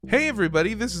Hey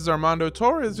everybody, this is Armando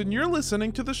Torres, and you're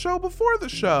listening to the show before the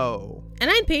show. And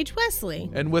I'm Paige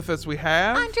Wesley. And with us we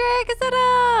have... Andrea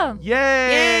Gazzetta!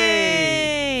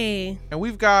 Yay! And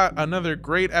we've got another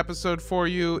great episode for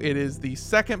you. It is the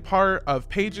second part of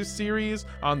Paige's series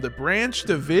on the Branch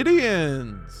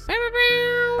Davidians.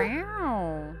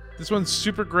 Wow. This one's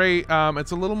super great.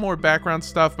 It's a little more background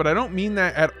stuff, but I don't mean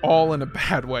that at all in a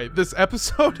bad way. This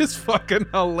episode is fucking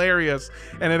hilarious,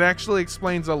 and it actually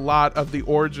explains a lot of the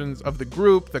origins of the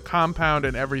group, the compound,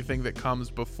 and everything that comes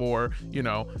before, you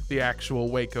know, the actual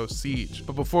Waco siege.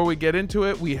 But before we get into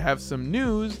it, we have some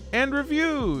news and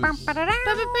reviews.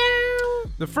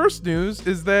 The first news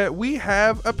is that we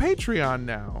have a Patreon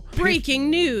now. Breaking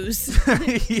news.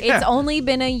 Yeah. It's only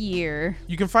been a year.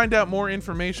 You can find out more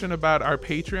information about our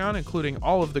Patreon, including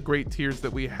all of the great tiers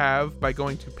that we have, by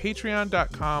going to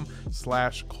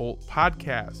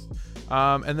patreon.com/cultpodcast.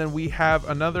 And then we have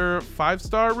another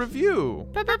 5-star review.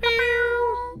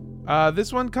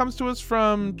 This one comes to us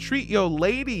from Treat Yo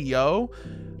Lady Yo.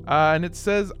 And it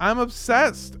says, I'm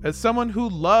obsessed. As someone who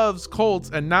loves cults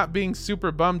and not being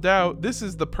super bummed out, this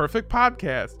is the perfect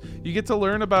podcast. You get to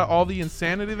learn about all the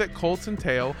insanity that cults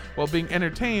entail while being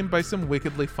entertained by some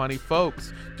wickedly funny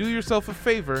folks. Do yourself a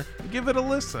favor and give it a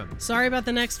listen. Sorry about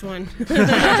the next one.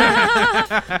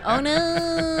 Oh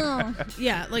no.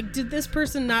 Yeah, like, did this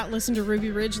person not listen to Ruby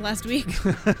Ridge last week?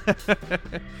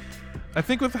 I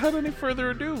think without any further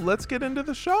ado, let's get into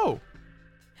the show.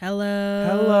 Hello.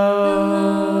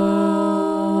 Hello.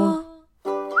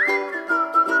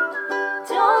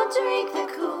 Don't drink the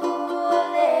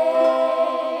Kool-Aid.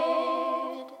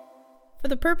 For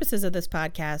the purposes of this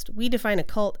podcast, we define a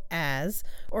cult as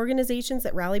organizations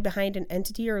that rally behind an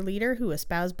entity or leader who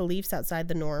espouse beliefs outside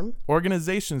the norm.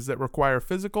 Organizations that require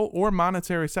physical or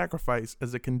monetary sacrifice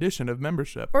as a condition of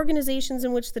membership. Organizations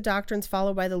in which the doctrines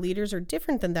followed by the leaders are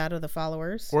different than that of the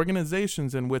followers.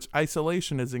 Organizations in which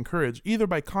isolation is encouraged either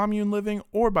by commune living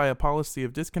or by a policy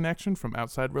of disconnection from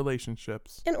outside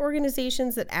relationships. And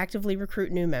organizations that actively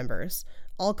recruit new members.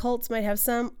 All cults might have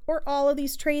some or all of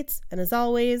these traits, and as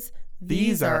always,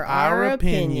 these are our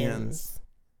opinions.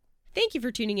 Thank you for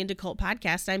tuning into Cult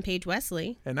Podcast. I'm Paige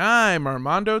Wesley. And I'm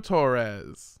Armando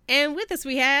Torres. And with us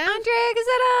we have... Andrea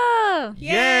Gazzetta!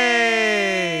 Yay!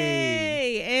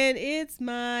 And it's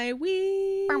my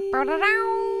week.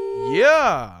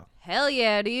 Yeah! Hell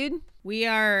yeah, dude. We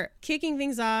are kicking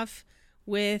things off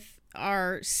with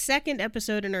our second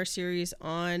episode in our series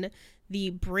on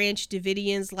the Branch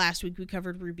Davidians. Last week we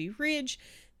covered Ruby Ridge.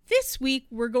 This week,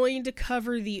 we're going to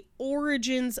cover the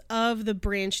origins of the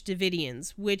Branch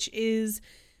Davidians, which is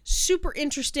super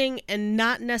interesting and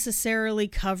not necessarily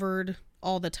covered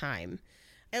all the time.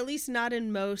 At least not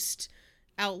in most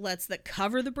outlets that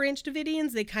cover the Branch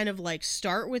Davidians. They kind of like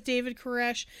start with David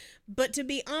Koresh. But to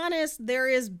be honest, there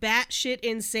is batshit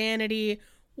insanity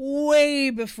way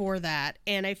before that.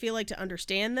 And I feel like to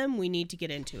understand them, we need to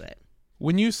get into it.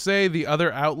 When you say the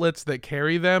other outlets that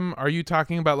carry them, are you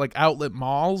talking about like outlet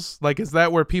malls? Like, is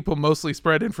that where people mostly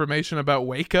spread information about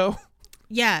Waco?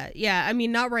 Yeah. I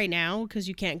mean, not right now because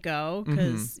you can't go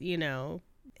because, you know,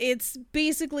 it's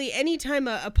basically anytime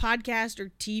a podcast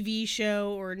or TV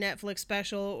show or Netflix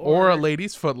special or a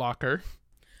ladies' Foot Locker.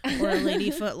 Or a lady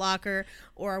Foot Locker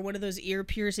or one of those ear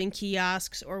piercing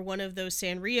kiosks or one of those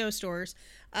Sanrio stores.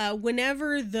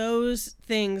 Whenever those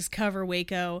things cover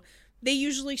Waco, they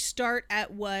usually start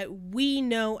at what we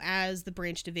know as the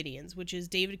Branch Davidians, which is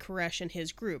David Koresh and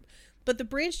his group. But the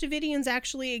Branch Davidians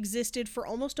actually existed for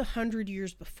almost 100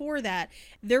 years before that.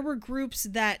 There were groups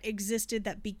that existed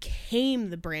that became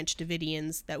the Branch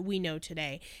Davidians that we know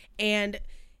today. And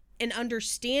an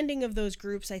understanding of those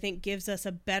groups, I think, gives us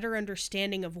a better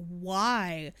understanding of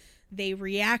why they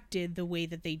reacted the way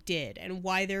that they did and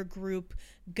why their group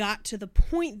got to the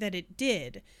point that it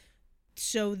did,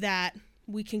 so that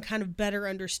we can kind of better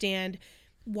understand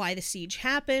why the siege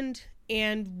happened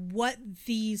and what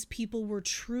these people were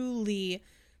truly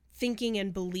thinking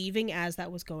and believing as that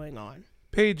was going on.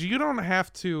 Paige, you don't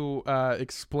have to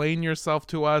explain yourself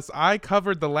to us. I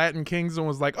covered the Latin Kings and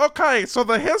was like, okay, so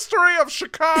the history of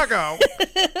Chicago.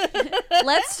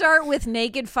 Let's start with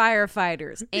naked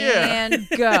firefighters and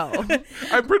go.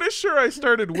 I'm pretty sure I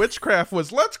started witchcraft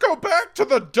was, let's go back to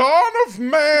the dawn of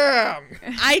man.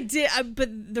 I did,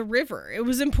 but the river, it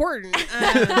was important.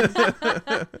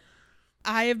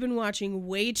 I have been watching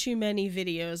way too many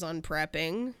videos on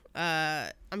prepping.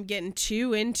 I'm getting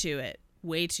too into it.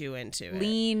 way too into it.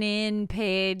 Lean in,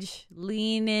 Paige.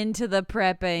 Lean into the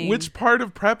prepping. Which part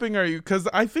of prepping are you? Because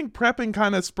I think prepping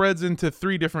kind of spreads into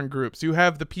 3 different groups. You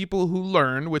have the people who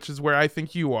learn, which is where I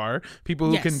think you are. People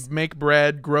who can make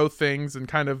bread, grow things, and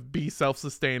kind of be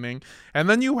self-sustaining. And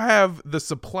then you have the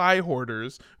supply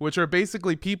hoarders, which are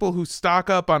basically people who stock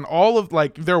up on all of,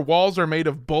 like, their walls are made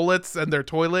of bullets and their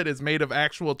toilet is made of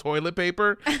actual toilet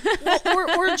paper.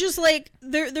 or just like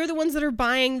they're the ones that are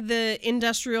buying the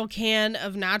industrial can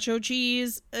of nacho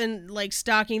cheese and like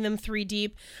stocking them 3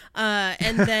 deep,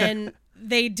 and then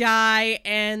they die,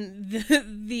 and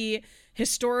the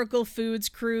historical foods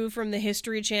crew from the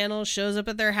History Channel shows up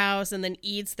at their house and then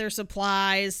eats their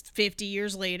supplies 50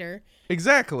 years later.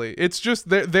 Exactly. It's just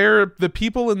they're the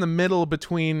people in the middle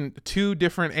between 2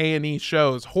 different A&E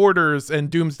shows, hoarders and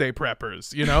doomsday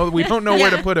preppers. You know, we don't know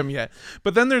where to put them yet.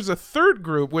 But then there's a 3rd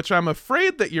group, which I'm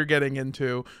afraid that you're getting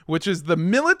into, which is the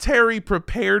military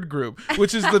prepared group,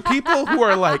 which is the people who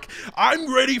are like,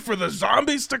 I'm ready for the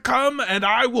zombies to come and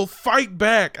I will fight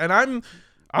back. And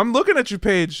I'm looking at you,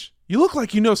 Paige. You look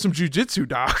like you know some jujitsu,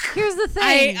 Doc. Here's the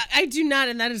thing. I do not,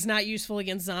 and that is not useful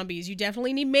against zombies. You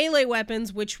definitely need melee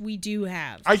weapons, which we do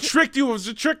have. I tricked you. It was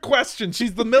a trick question.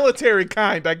 She's the military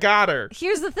kind. I got her.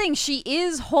 Here's the thing. She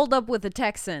is holed up with a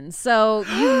Texan, so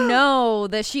you know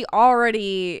that she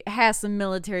already has some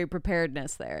military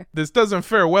preparedness there. This doesn't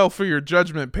fare well for your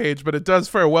judgment, Paige, but it does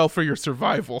fare well for your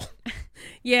survival.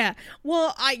 Yeah.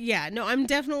 Well, I'm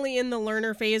definitely in the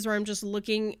learner phase where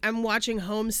I'm watching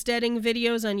homesteading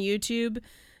videos on YouTube,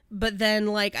 but then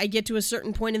like I get to a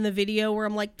certain point in the video where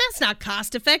I'm like, that's not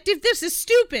cost effective. This is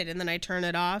stupid. And then I turn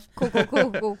it off.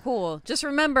 Cool. Just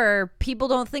remember, people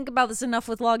don't think about this enough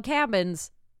with log cabins.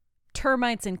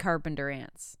 Termites and carpenter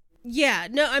ants. Yeah.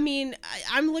 No, I mean,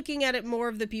 I'm looking at it more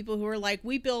of the people who are like,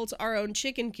 we built our own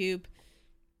chicken coop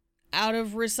out of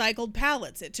recycled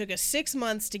pallets. It took us 6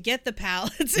 months to get the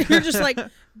pallets. And you're just like,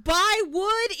 buy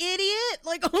wood, idiot.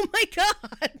 Like, oh my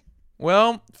God.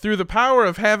 Well, through the power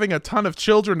of having a ton of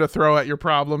children to throw at your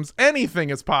problems, anything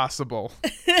is possible. They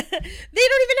don't even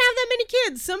have that many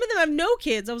kids. Some of them have no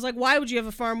kids. I was like, why would you have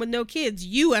a farm with no kids?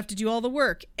 You have to do all the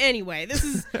work. Anyway, this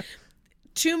is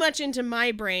too much into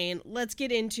my brain. Let's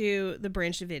get into the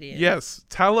Branch Davidians. Yes.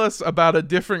 Tell us about a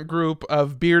different group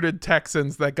of bearded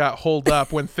Texans that got holed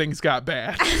up when things got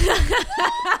bad.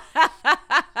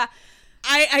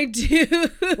 I do.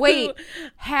 Wait,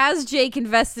 has Jake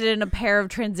invested in a pair of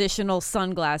transitional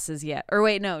sunglasses yet? Or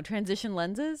wait, no, transition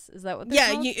lenses? Is that what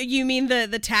they're called? You mean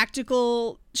the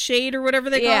tactical shade or whatever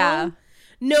they call them?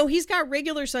 No, he's got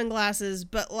regular sunglasses,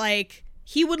 but like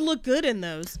he would look good in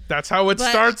those. That's how it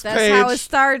starts, Paige. That's how it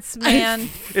starts, man.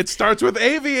 It starts with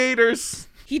aviators.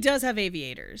 He does have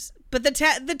aviators, but the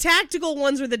tactical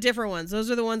ones are the different ones. Those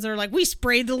are the ones that are like, we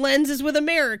sprayed the lenses with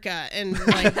America and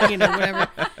like, whatever.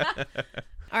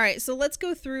 All right, so let's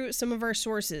go through some of our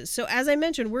sources. So as I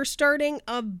mentioned, we're starting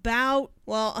about,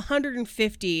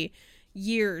 150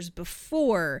 years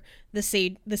before the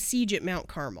siege at Mount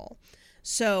Carmel.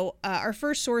 So our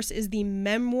first source is the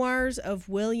Memoirs of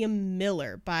William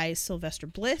Miller by Sylvester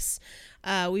Bliss.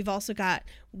 We've also got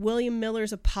William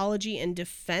Miller's Apology and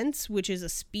Defense, which is a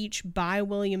speech by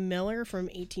William Miller from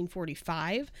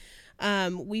 1845.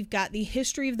 We've got the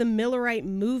History of the Millerite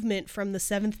Movement from the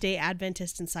Seventh-day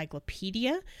Adventist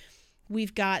Encyclopedia.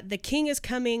 We've got The King is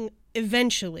Coming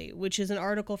Eventually, which is an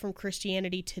article from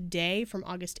Christianity Today from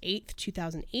August 8th,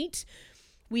 2008.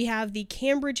 We have the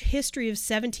Cambridge History of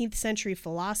 17th Century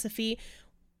Philosophy,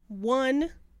 1,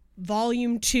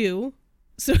 Volume 2.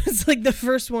 So it's like the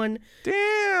first one.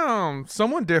 Damn,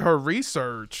 someone did her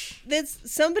research.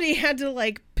 Somebody had to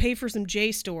like pay for some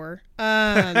JSTOR.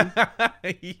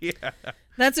 Yeah.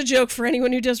 That's a joke for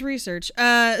anyone who does research.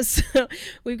 So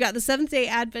we've got the Seventh-day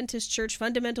Adventist Church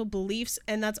Fundamental Beliefs,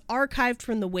 and that's archived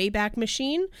from the Wayback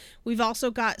Machine. We've also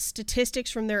got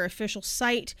statistics from their official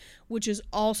site, which is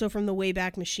also from the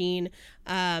Wayback Machine.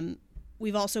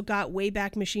 We've also got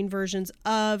Wayback Machine versions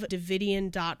of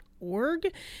Davidian.org,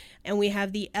 and we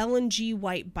have the Ellen G.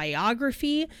 White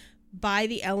biography by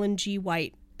the Ellen G.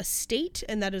 White Estate,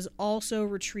 and that is also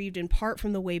retrieved in part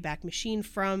from the Wayback Machine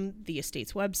from the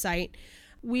estate's website.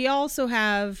 We also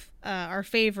have our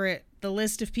favorite, the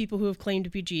list of people who have claimed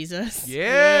to be Jesus.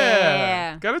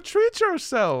 Yeah. Gotta treat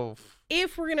yourself.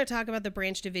 If we're going to talk about the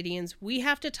Branch Davidians, we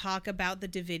have to talk about the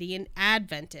Davidian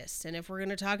Adventists. And if we're going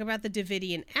to talk about the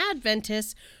Davidian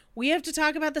Adventists, we have to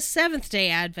talk about the Seventh-day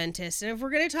Adventists. And if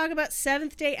we're going to talk about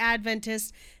Seventh-day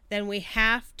Adventists, then we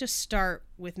have to start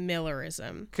with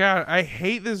Millerism. God, I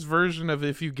hate this version of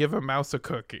if you give a mouse a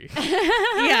cookie.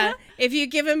 Yeah, if you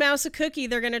give a mouse a cookie,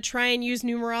 they're going to try and use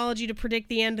numerology to predict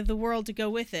the end of the world to go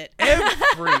with it.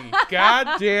 Every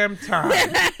goddamn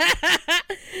time.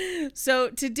 So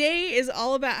today is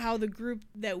all about how the group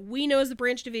that we know as the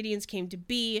Branch Davidians came to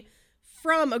be,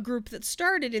 from a group that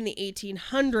started in the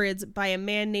 1800s by a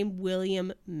man named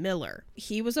William Miller.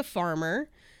 He was a farmer,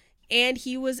 and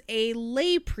he was a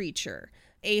lay preacher,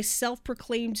 a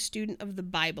self-proclaimed student of the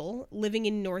Bible living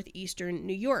in northeastern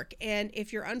New York. And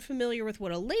if you're unfamiliar with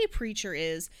what a lay preacher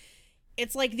is,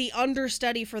 it's like the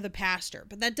understudy for the pastor,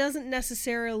 but that doesn't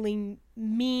necessarily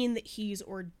mean that he's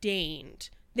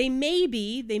ordained. They may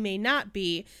be, they may not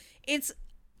be. It's,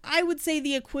 I would say,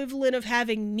 the equivalent of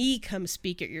having me come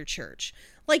speak at your church.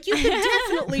 Like, you could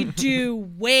definitely do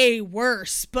way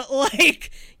worse, but, like,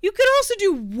 you could also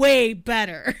do way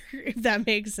better, if that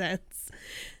makes sense.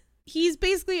 He's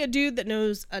basically a dude that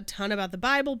knows a ton about the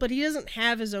Bible, but he doesn't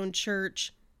have his own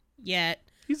church yet.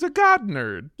 He's a God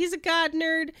nerd. He's a God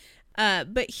nerd,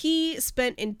 but he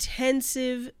spent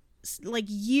intensive, like,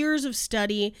 years of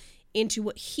study into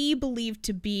what he believed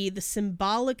to be the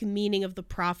symbolic meaning of the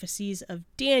prophecies of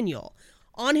Daniel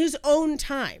on his own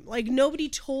time. Like, nobody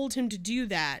told him to do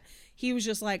that. He was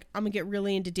just like, I'm gonna get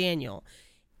really into Daniel.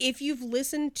 If you've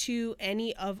listened to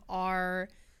any of our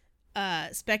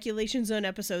Speculation Zone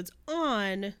episodes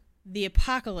on the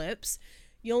apocalypse,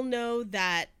 you'll know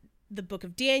that the book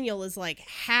of Daniel is like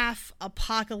half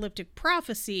apocalyptic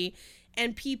prophecy,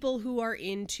 and people who are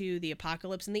into the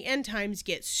apocalypse and the end times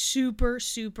get super,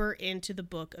 super into the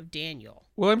book of Daniel.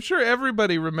 Well, I'm sure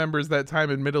everybody remembers that time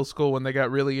in middle school when they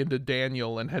got really into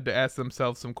Daniel and had to ask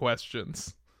themselves some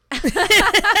questions.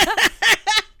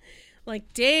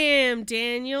 Like, damn,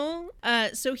 Daniel.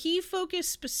 So he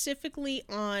focused specifically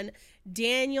on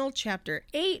Daniel chapter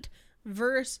 8,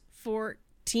 verse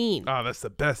 14. Oh, that's the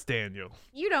best Daniel.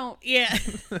 You don't. Yeah.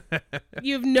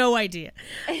 You have no idea.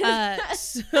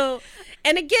 So,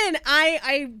 and again,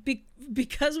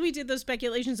 because we did those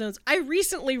speculation zones, I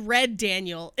recently read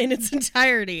Daniel in its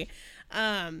entirety.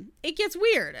 It gets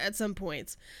weird at some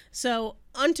points. So,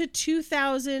 unto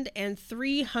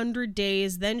 2,300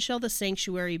 days, then shall the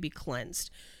sanctuary be cleansed.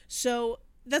 So,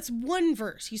 that's one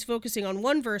verse. He's focusing on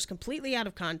one verse completely out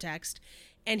of context,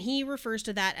 and he refers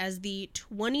to that as the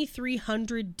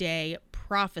 2,300 day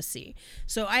prophecy.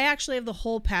 So, I actually have the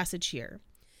whole passage here.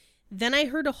 Then I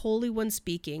heard a holy one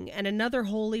speaking, and another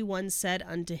holy one said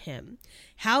unto him,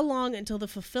 How long until the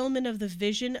fulfillment of the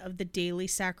vision of the daily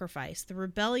sacrifice, the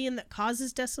rebellion that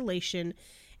causes desolation,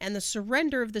 and the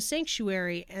surrender of the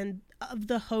sanctuary and of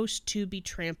the host to be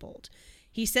trampled?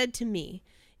 He said to me,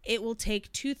 It will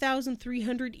take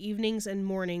 2,300 evenings and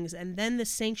mornings, and then the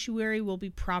sanctuary will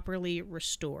be properly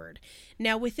restored.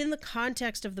 Now, within the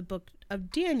context of the book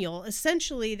of Daniel,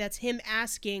 essentially that's him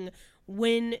asking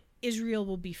when Israel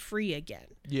will be free again.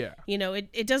 Yeah. You know,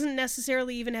 it doesn't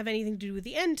necessarily even have anything to do with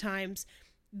the end times.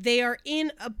 They are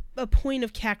in a point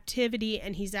of captivity,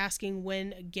 and he's asking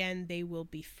when again they will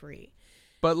be free.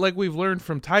 But like we've learned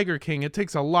from Tiger King, it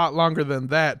takes a lot longer than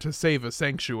that to save a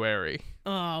sanctuary.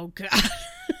 Oh, God.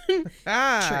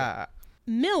 Ah.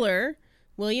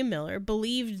 William Miller,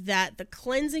 believed that the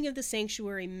cleansing of the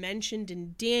sanctuary mentioned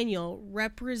in Daniel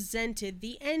represented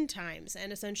the end times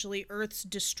and essentially Earth's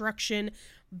destruction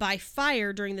by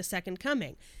fire during the second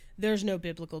coming. There's no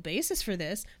biblical basis for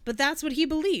this, but that's what he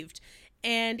believed.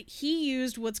 And he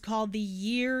used what's called the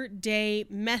year-day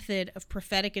method of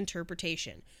prophetic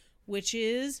interpretation, which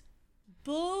is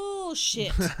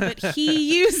bullshit, but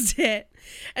he used it.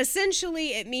 Essentially,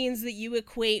 it means that you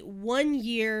equate 1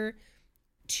 year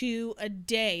to a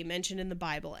day mentioned in the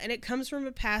Bible. And it comes from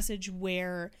a passage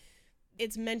where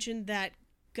it's mentioned that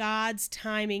God's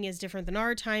timing is different than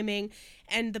our timing.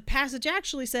 And the passage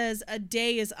actually says a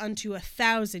day is unto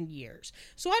 1,000 years.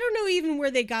 So I don't know even where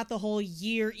they got the whole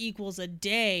year equals a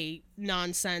day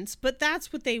nonsense, but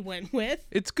that's what they went with.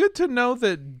 It's good to know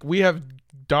that we have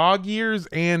dog years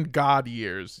and God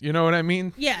years. You know what I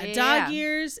mean? Yeah, Yeah. dog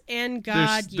years and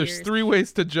God years. There's three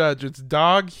ways to judge. It's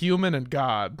dog, human, and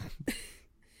God.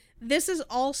 This is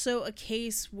also a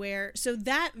case where, so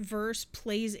that verse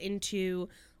plays into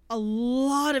a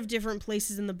lot of different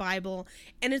places in the Bible,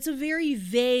 and it's a very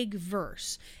vague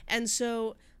verse. And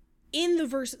so in the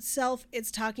verse itself, it's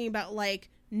talking about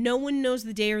like, no one knows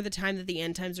the day or the time that the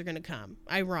end times are going to come.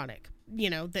 Ironic,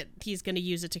 you know, that he's going to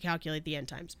use it to calculate the end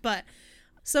times. But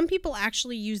some people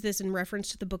actually use this in reference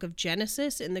to the book of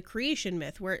Genesis in the creation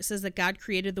myth, where it says that God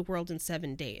created the world in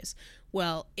 7 days.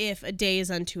 Well, if a day is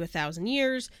unto 1,000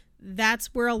 years, that's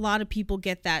where a lot of people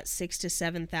get that 6,000 to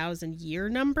 7,000 year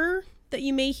number that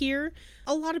you may hear.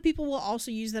 A lot of people will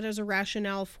also use that as a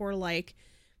rationale for like,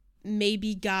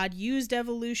 maybe God used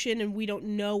evolution and we don't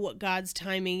know what God's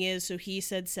timing is. So he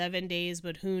said 7 days,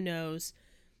 but who knows?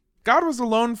 God was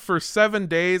alone for 7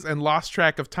 days and lost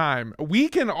track of time. We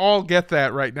can all get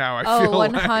that right now. I feel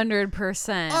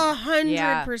 100%.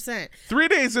 100%. 3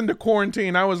 days into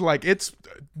quarantine, I was like, it's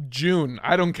June.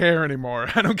 I don't care anymore.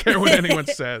 I don't care what anyone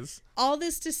says. All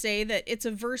this to say that it's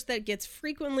a verse that gets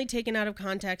frequently taken out of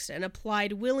context and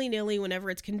applied willy-nilly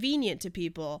whenever it's convenient to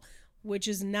people, which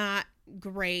is not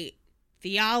great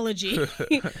theology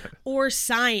or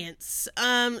science.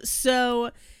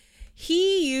 So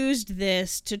he used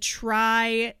this to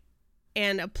try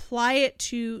and apply it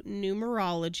to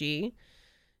numerology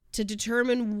to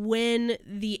determine when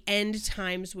the end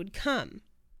times would come.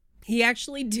 He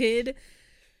actually did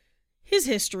his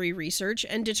history research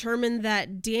and determined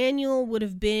that Daniel would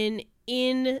have been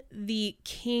in the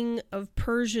king of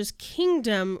Persia's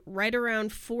kingdom right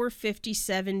around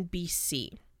 457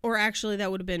 BC. Or actually,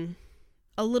 that would have been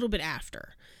a little bit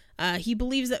after. He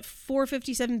believes that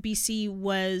 457 BC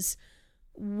was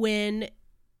when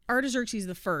Artaxerxes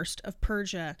I of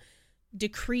Persia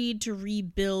decreed to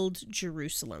rebuild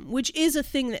Jerusalem, which is a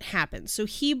thing that happened. So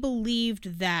he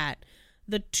believed that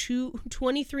the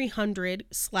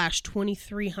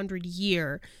 2300/2300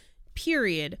 year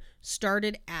period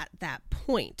started at that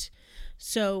point.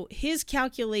 So his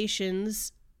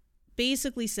calculations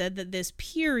basically said that this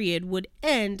period would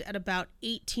end at about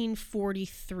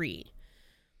 1843.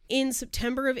 In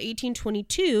September of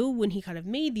 1822, when he kind of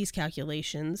made these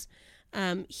calculations,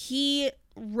 he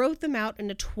wrote them out in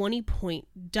a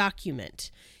 20-point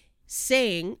document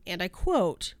saying, and I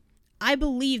quote, "I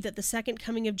believe that the second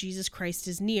coming of Jesus Christ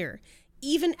is near,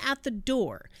 even at the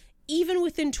door, even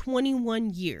within 21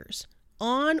 years,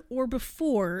 on or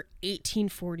before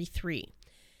 1843.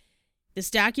 This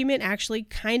document actually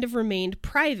kind of remained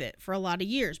private for a lot of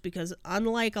years because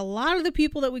unlike a lot of the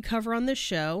people that we cover on this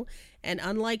show, and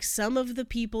unlike some of the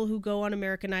people who go on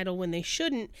American Idol when they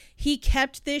shouldn't, he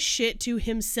kept this shit to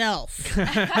himself."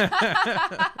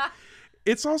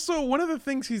 It's also one of the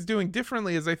things he's doing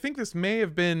differently is I think this may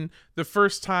have been the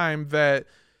first time that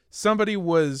somebody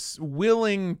was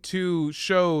willing to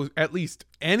show at least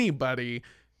anybody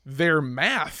their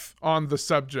math on the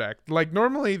subject. Like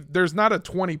normally there's not a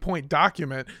 20-point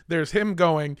document. There's him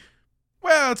going,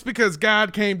 well, it's because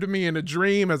God came to me in a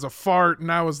dream as a fart.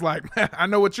 And I was like, I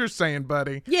know what you're saying,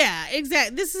 buddy. Yeah,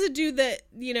 exactly. This is a dude that,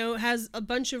 has a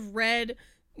bunch of red,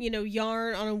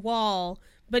 yarn on a wall,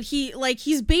 but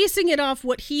he's basing it off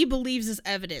what he believes is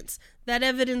evidence. That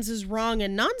evidence is wrong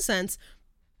and nonsense,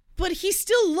 but he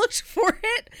still looked for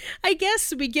it. I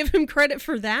guess we give him credit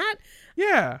for that.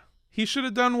 Yeah. He should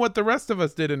have done what the rest of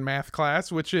us did in math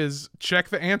class, which is check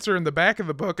the answer in the back of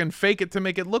the book and fake it to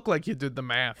make it look like you did the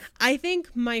math. I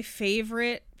think my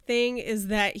favorite thing is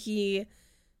that he,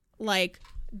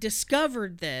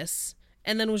 discovered this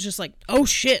and then was just like, oh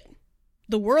shit,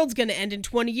 the world's gonna end in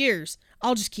 20 years.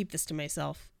 I'll just keep this to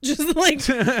myself. Just like,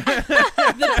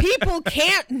 the people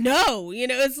can't know.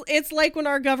 It's like when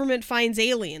our government finds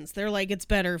aliens. They're like, it's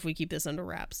better if we keep this under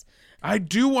wraps. I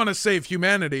do want to save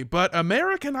humanity, but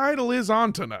American Idol is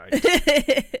on tonight.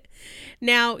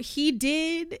 Now, he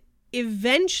did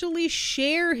eventually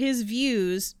share his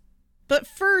views, but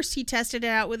first he tested it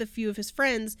out with a few of his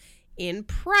friends in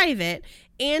private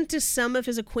and to some of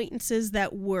his acquaintances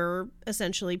that were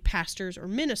essentially pastors or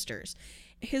ministers.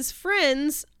 His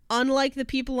friends, unlike the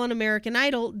people on American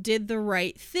Idol, did the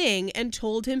right thing and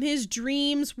told him his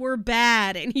dreams were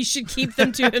bad and he should keep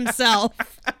them to himself.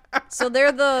 So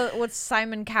they're what's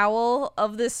Simon Cowell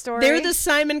of this story? They're the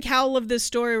Simon Cowell of this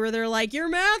story where they're like, your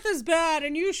math is bad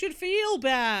and you should feel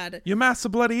bad. Your math's a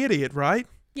bloody idiot, right?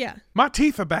 Yeah. My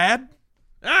teeth are bad.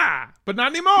 But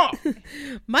not anymore.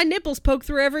 My nipples poke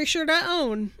through every shirt I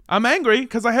own. I'm angry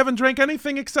because I haven't drank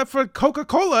anything except for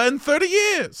Coca-Cola in 30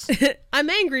 years. I'm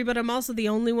angry, but I'm also the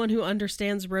only one who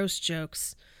understands roast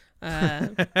jokes.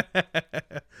 Shouts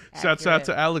out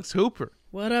to Alex Hooper.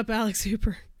 What up, Alex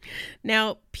Hooper?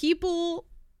 Now, people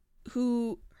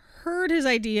who heard his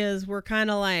ideas were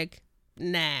kind of like,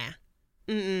 nah,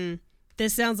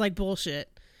 this sounds like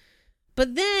bullshit.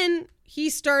 But then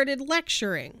he started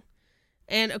lecturing.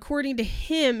 And according to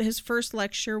him, his first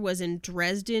lecture was in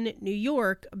Dresden, New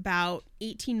York, about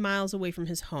 18 miles away from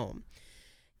his home.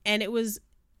 And it was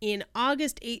in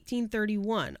August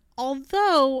 1831,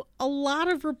 although a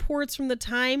lot of reports from the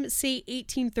time say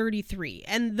 1833.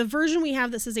 And the version we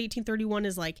have that says 1831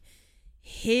 is like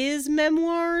his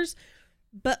memoirs,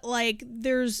 but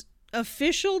there's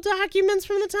official documents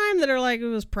from the time that are like, it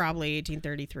was probably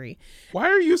 1833. Why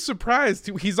are you surprised?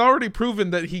 He's already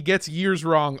proven that he gets years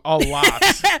wrong a lot.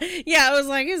 Yeah, it was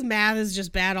like his math is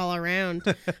just bad all around.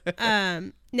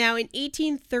 Now, in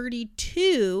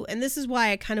 1832, and this is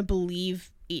why I kind of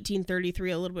believe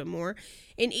 1833 a little bit more.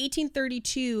 In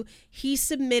 1832, he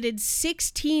submitted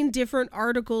 16 different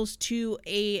articles to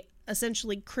a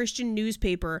essentially Christian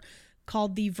newspaper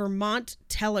called the Vermont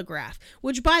Telegraph,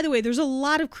 which, by the way, there's a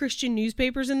lot of Christian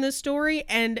newspapers in this story,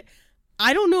 and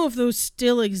I don't know if those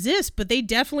still exist, but they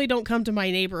definitely don't come to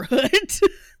my neighborhood.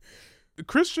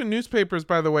 Christian newspapers,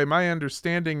 by the way, my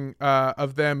understanding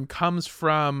of them comes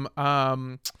from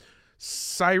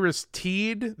Cyrus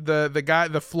Teed, the guy,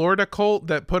 the Florida cult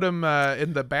that put him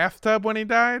in the bathtub when he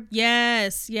died.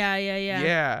 Yes. Yeah.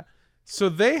 Yeah. So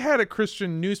they had a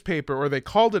Christian newspaper, or they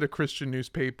called it a Christian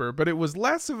newspaper, but it was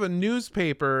less of a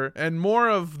newspaper and more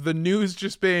of the news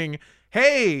just being,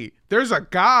 hey, there's a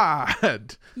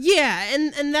God. Yeah,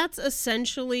 and that's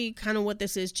essentially kind of what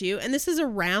this is too. And this is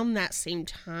around that same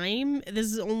time. This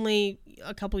is only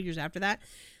a couple years after that.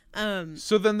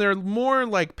 So then they're more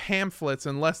like pamphlets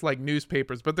and less like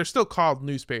newspapers, but they're still called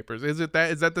newspapers. Is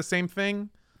that the same thing?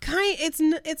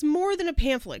 It's more than a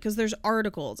pamphlet because there's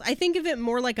articles. I think of it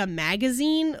more like a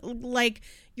magazine. Like,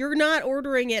 you're not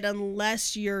ordering it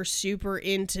unless you're super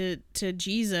into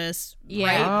Jesus. Yeah.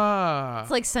 Right? Ah. It's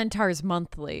like Centaur's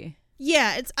Monthly.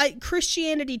 Yeah,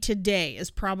 Christianity Today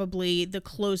is probably the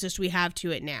closest we have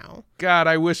to it now. God,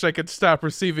 I wish I could stop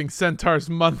receiving Centaurs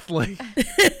monthly.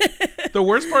 The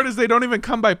worst part is they don't even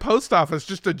come by post office.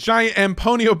 Just a giant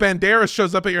Antonio Banderas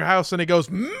shows up at your house and he goes,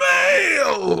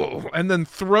 mail, and then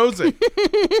throws it.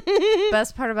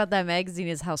 Best part about that magazine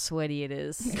is how sweaty it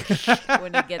is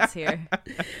when it gets here.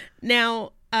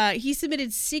 Now, he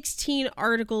submitted 16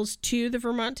 articles to the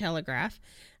Vermont Telegraph.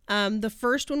 The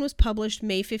first one was published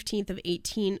May 15th of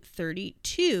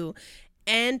 1832,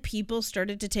 and people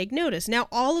started to take notice. Now,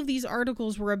 all of these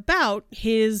articles were about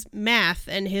his math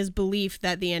and his belief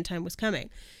that the end time was coming.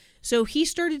 So he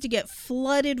started to get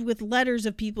flooded with letters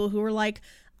of people who were like,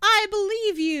 I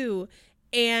believe you.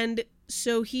 And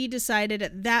so he decided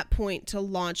at that point to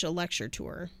launch a lecture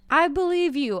tour. I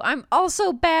believe you. I'm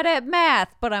also bad at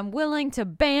math, but I'm willing to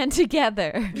band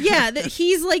together. Yeah, that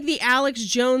he's like the Alex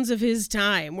Jones of his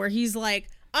time, where he's like,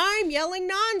 I'm yelling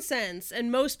nonsense. And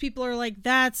most people are like,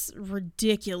 that's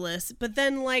ridiculous. But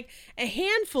then like a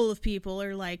handful of people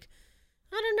are like,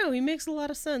 I don't know, he makes a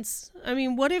lot of sense. I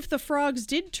mean, what if the frogs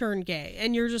did turn gay?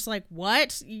 And you're just like,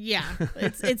 what? Yeah,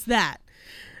 it's that.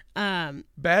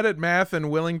 Bad at math and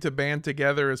willing to band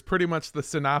together is pretty much the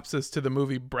synopsis to the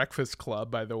movie Breakfast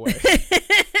Club, by the way.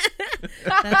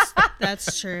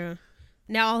 That's true.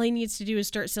 Now all he needs to do is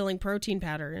start selling protein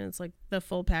powder, and it's like the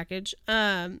full package.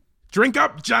 Drink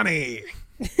up, Johnny!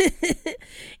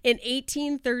 In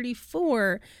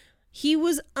 1834, he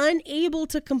was unable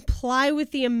to comply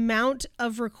with the amount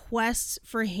of requests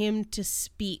for him to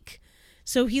speak.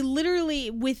 So he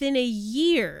literally, within a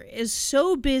year, is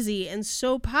so busy and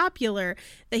so popular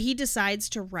that he decides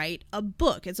to write a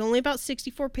book. It's only about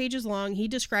 64 pages long. He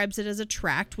describes it as a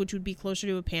tract, which would be closer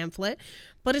to a pamphlet.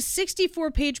 But a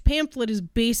 64-page pamphlet is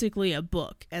basically a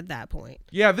book at that point.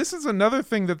 Yeah, this is another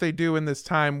thing that they do in this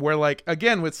time where, like,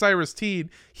 again, with Cyrus Teed,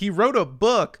 he wrote a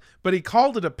book, but he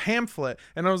called it a pamphlet.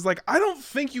 And I was like, I don't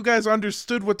think you guys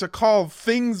understood what to call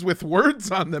things with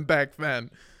words on them back then.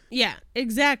 Yeah,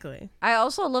 exactly. I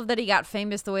also love that he got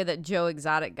famous the way that Joe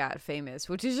Exotic got famous,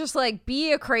 which is just like,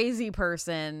 be a crazy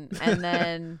person and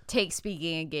then take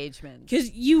speaking engagements.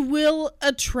 Because you will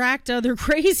attract other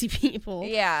crazy people.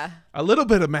 Yeah. A little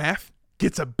bit of math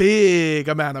gets a big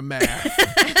amount of math.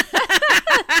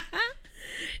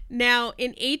 Now,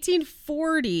 in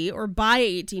 1840, or by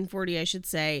 1840, I should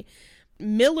say,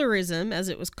 Millerism, as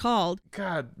it was called.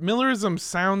 God, Millerism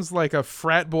sounds like a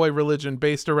frat boy religion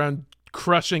based around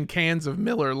crushing cans of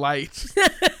Miller Lite.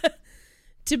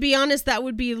 To be honest, that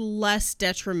would be less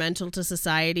detrimental to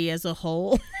society as a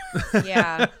whole.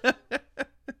 Yeah.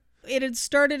 It had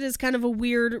started as kind of a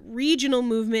weird regional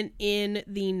movement in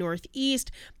the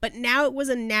Northeast, but now it was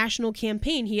a national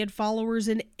campaign. He had followers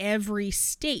in every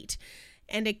state.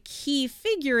 And a key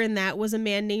figure in that was a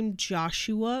man named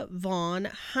Joshua Vaughn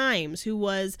Himes, who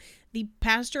was the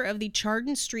pastor of the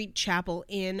Chardon Street Chapel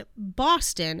in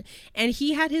Boston, and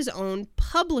he had his own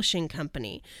publishing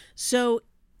company. So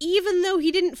even though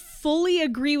he didn't fully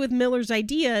agree with Miller's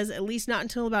ideas, at least not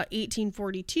until about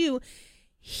 1842,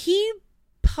 he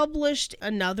published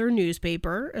another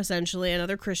newspaper, essentially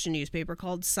another Christian newspaper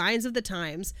called Signs of the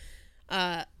Times.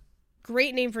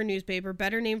 Great name for a newspaper,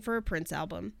 better name for a Prince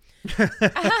album.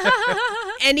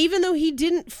 And even though he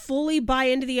didn't fully buy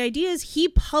into the ideas, he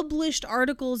published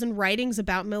articles and writings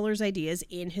about Miller's ideas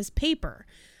in his paper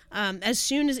as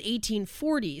soon as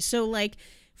 1840. So, like,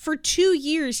 for 2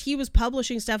 years, he was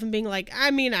publishing stuff and being like, I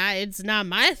mean, it's not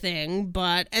my thing,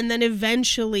 but... And then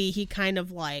eventually he kind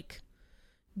of, like,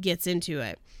 gets into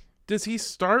it. Does he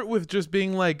start with just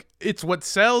being like, it's what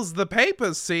sells the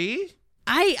papers, see?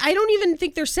 I don't even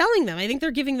think they're selling them. I think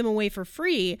they're giving them away for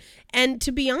free. And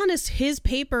to be honest, his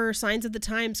paper, Signs of the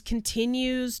Times,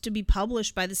 continues to be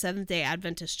published by the Seventh-day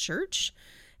Adventist Church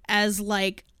as,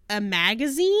 like, a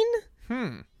magazine.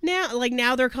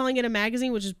 Now they're calling it a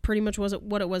magazine, which is pretty much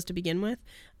what it was to begin with.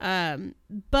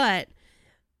 But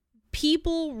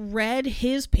people read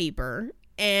his paper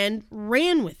and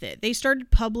ran with it. They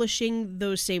started publishing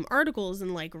those same articles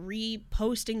and, like,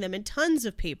 reposting them in tons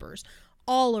of papers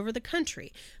all over the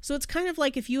country. So it's kind of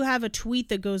like if you have a tweet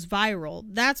that goes viral,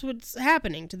 that's what's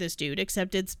happening to this dude,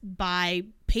 except it's by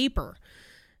paper.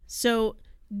 So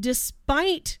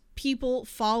despite people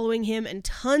following him and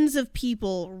tons of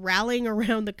people rallying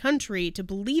around the country to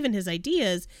believe in his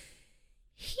ideas,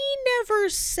 he never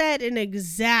set an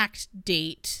exact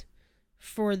date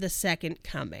for the second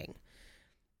coming.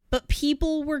 But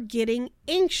people were getting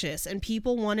anxious and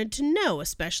people wanted to know,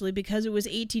 especially because it was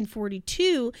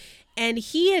 1842 and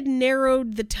he had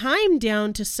narrowed the time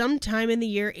down to sometime in the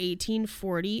year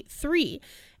 1843.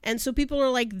 And so people are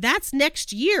like, that's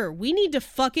next year. We need to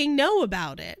fucking know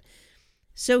about it.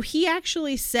 So he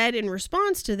actually said in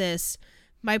response to this,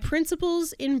 my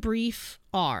principles in brief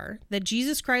are that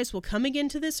Jesus Christ will come again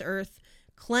to this earth,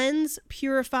 cleanse,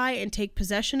 purify, and take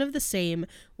possession of the same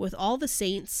with all the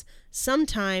saints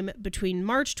sometime between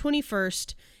March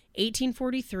 21st,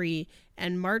 1843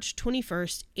 and March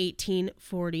 21st,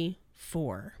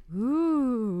 1844.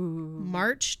 Ooh.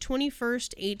 March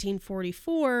 21st,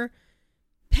 1844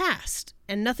 passed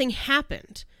and nothing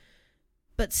happened.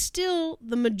 But still,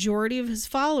 the majority of his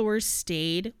followers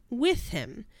stayed with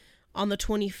him. On the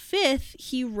 25th,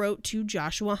 he wrote to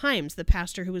Joshua Himes, the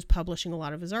pastor who was publishing a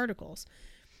lot of his articles,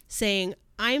 saying,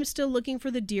 I am still looking for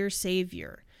the dear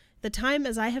Savior. The time,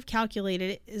 as I have calculated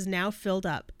it, is now filled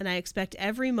up, and I expect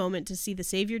every moment to see the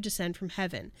Savior descend from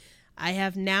heaven. I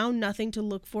have now nothing to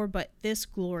look for but this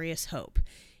glorious hope.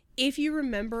 If you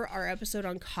remember our episode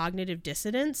on cognitive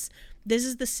dissonance, this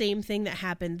is the same thing that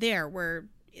happened there, where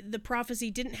the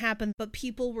prophecy didn't happen, but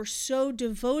people were so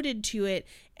devoted to it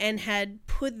and had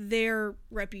put their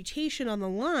reputation on the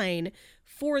line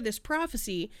for this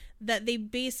prophecy that they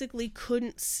basically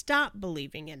couldn't stop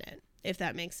believing in it, if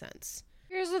that makes sense.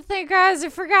 Here's the thing, guys. I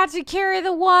forgot to carry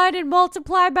the 1 and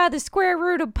multiply by the square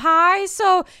root of pi,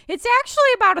 so it's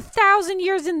actually about 1,000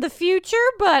 years in the future,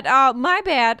 but my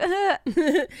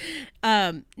bad.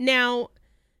 Now,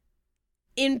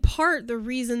 in part, the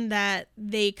reason that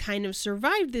they kind of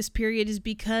survived this period is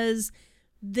because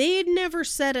they had never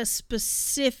set a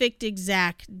specific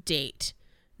exact date.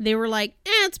 They were like,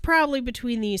 it's probably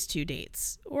between these two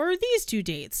dates or these two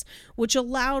dates, which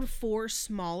allowed for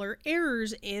smaller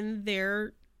errors in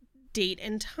their date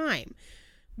and time,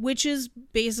 which is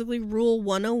basically rule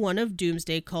 101 of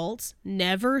doomsday cults.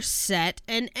 Never set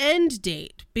an end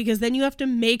date, because then you have to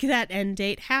make that end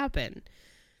date happen.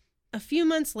 A few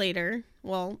months later,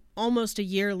 well, almost a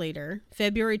year later,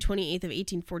 February 28th of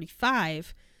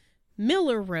 1845,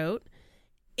 Miller wrote,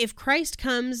 if Christ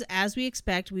comes as we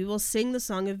expect, we will sing the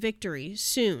song of victory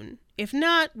soon. If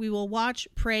not, we will watch,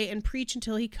 pray, and preach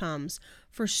until he comes,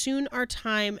 for soon our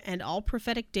time and all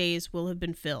prophetic days will have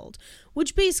been filled.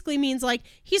 Which basically means, like,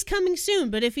 he's coming soon,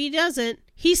 but if he doesn't,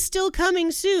 he's still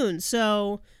coming soon,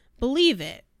 so believe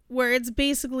it. Where it's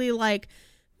basically like,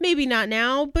 maybe not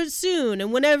now, but soon,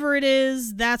 and whenever it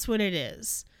is, that's when it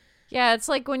is. Yeah, it's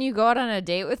like when you go out on a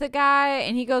date with a guy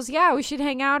and he goes, yeah, we should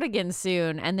hang out again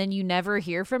soon. And then you never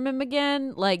hear from him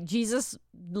again. Like, Jesus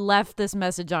left this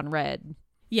message on red.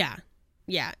 Yeah,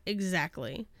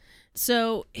 exactly.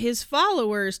 So his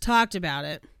followers talked about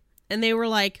it and they were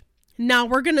like, nah,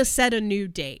 we're going to set a new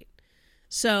date.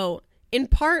 So in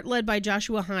part led by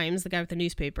Joshua Himes, the guy with the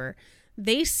newspaper,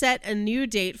 they set a new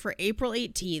date for April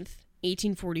 18th,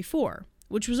 1844,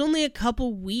 which was only a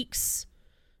couple weeks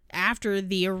after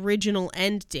the original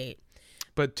end date.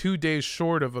 But 2 days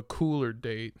short of a cooler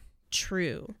date.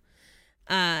 True.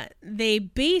 They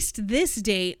based this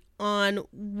date on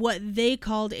what they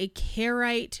called a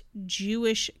Karaite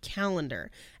Jewish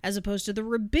calendar, as opposed to the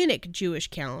rabbinic Jewish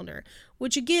calendar,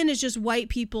 which again is just white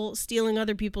people stealing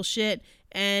other people's shit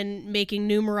and making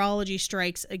numerology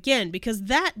strikes again, because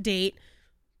that date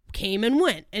came and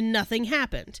went and nothing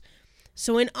happened.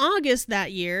 So in August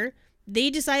that year,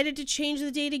 they decided to change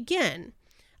the date again.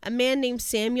 A man named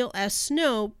Samuel S.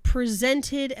 Snow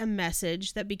presented a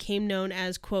message that became known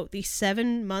as, quote, the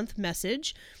 7-month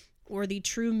message, or the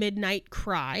true midnight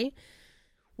cry,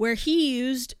 where he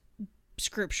used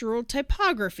scriptural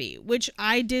typography, which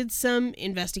I did some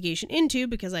investigation into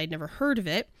because I'd never heard of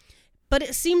it, but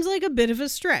it seems like a bit of a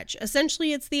stretch.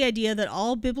 Essentially, it's the idea that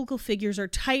all biblical figures are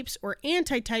types or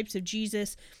anti-types of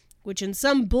Jesus, which in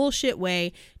some bullshit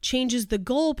way changes the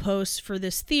goalposts for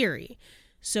this theory.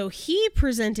 So he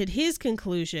presented his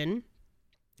conclusion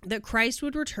that Christ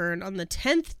would return on the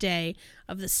 10th day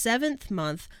of the 7th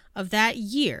month of that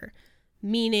year,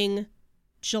 meaning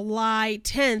July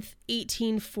 10th,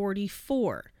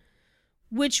 1844,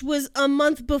 which was a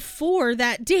month before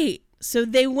that date. So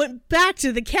they went back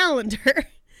to the calendar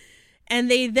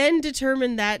and they then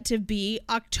determined that to be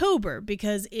October,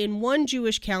 because in one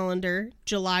Jewish calendar,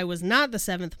 July was not the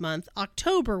 7th month,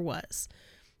 October was.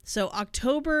 So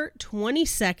October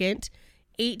 22nd,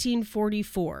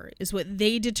 1844 is what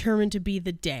they determined to be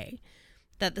the day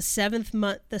that the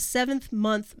 7th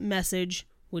month message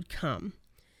would come.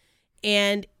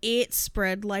 And it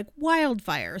spread like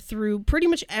wildfire through pretty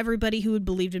much everybody who had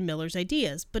believed in Miller's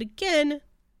ideas. But again,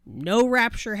 no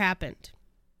rapture happened.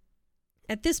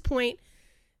 At this point,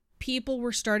 people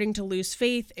were starting to lose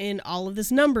faith in all of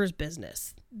this numbers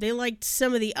business. They liked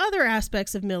some of the other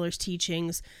aspects of Miller's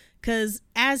teachings because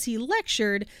as he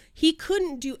lectured, he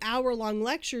couldn't do hour-long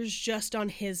lectures just on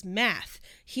his math.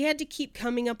 He had to keep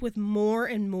coming up with more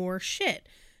and more shit.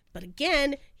 But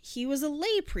again, he was a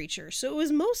lay preacher, so it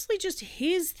was mostly just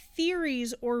his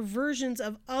theories or versions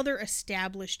of other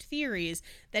established theories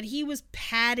that he was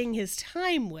padding his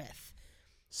time with.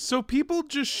 So people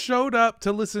just showed up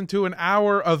to listen to an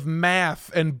hour of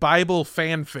math and Bible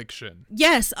fan fiction.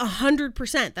 Yes,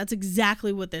 100%. That's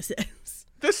exactly what this is.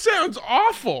 This sounds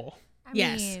awful.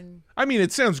 Yes. I mean,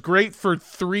 it sounds great for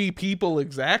 3 people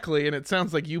exactly, and it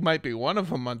sounds like you might be one of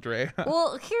them, Andrea.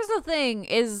 Well, here's the thing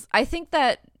is I think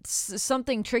that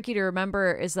something tricky to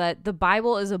remember is that the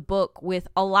Bible is a book with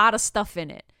a lot of stuff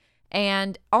in it.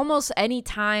 And almost any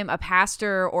time a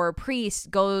pastor or a priest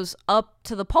goes up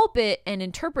to the pulpit and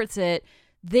interprets it,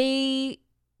 they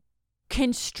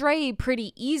can stray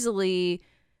pretty easily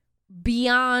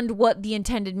beyond what the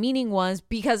intended meaning was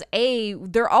because A,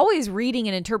 they're always reading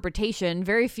an interpretation.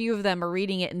 Very few of them are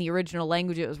reading it in the original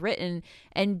language it was written.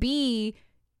 And B,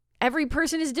 every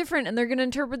person is different and they're going to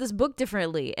interpret this book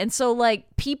differently. And so like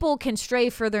people can stray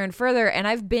further and further. And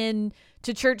I've been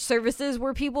to church services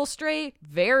where people stray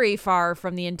very far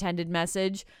from the intended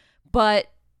message,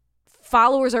 but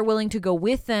followers are willing to go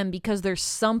with them because there's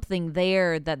something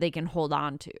there that they can hold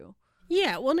on to.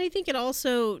 Yeah, well, and I think it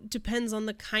also depends on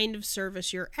the kind of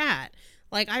service you're at.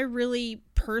 Like, I really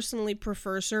personally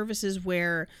prefer services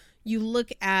where you look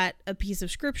at a piece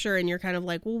of scripture and you're kind of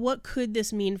like, well, what could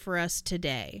this mean for us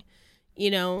today?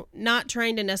 You know, not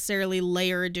trying to necessarily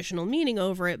layer additional meaning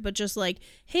over it, but just like,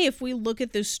 hey, if we look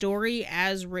at this story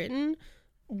as written,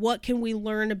 what can we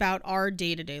learn about our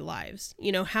day-to-day lives?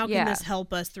 You know, how can this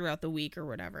help us throughout the week or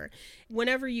whatever?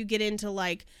 Whenever you get into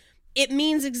like, it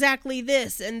means exactly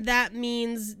this, and that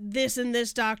means this and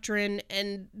this doctrine,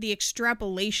 and the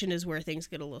extrapolation is where things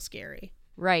get a little scary.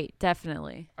 Right,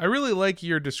 definitely. I really like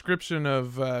your description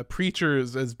of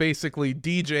preachers as basically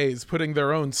DJs putting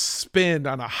their own spin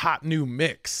on a hot new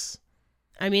mix.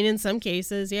 I mean, in some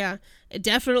cases, yeah.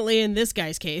 Definitely in this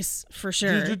guy's case, for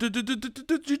sure.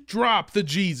 Drop the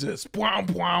Jesus.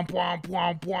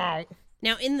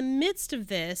 Now, in the midst of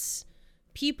this,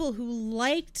 people who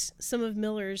liked some of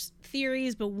Miller's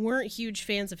theories but weren't huge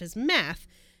fans of his math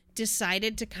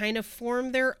decided to kind of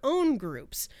form their own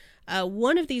groups.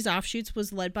 One of these offshoots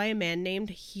was led by a man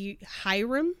named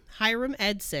Hiram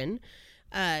Edson.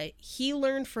 He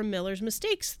learned from Miller's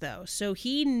mistakes, though, so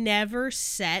he never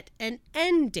set an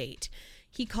end date.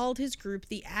 He called his group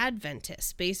the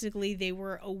Adventists. Basically, they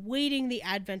were awaiting the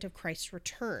advent of Christ's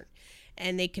return.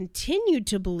 And they continued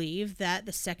to believe that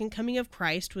the second coming of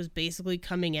Christ was basically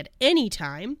coming at any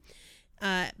time,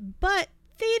 but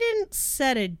they didn't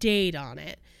set a date on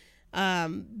it.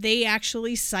 They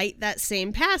actually cite that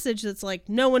same passage that's like,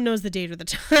 no one knows the date or the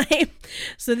time.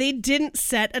 So they didn't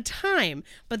set a time,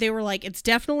 but they were like, it's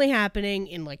definitely happening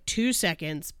in like 2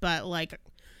 seconds. But like,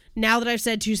 now that I've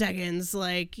said 2 seconds,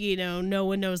 like, you know, no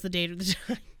one knows the date or the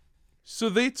time. So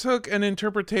they took an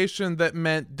interpretation that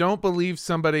meant don't believe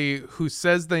somebody who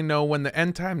says they know when the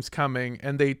end time's coming,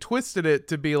 and they twisted it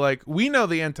to be like, we know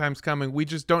the end time's coming, we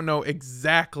just don't know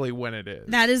exactly when it is.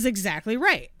 That is exactly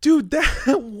right. Dude,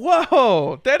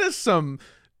 whoa, that is some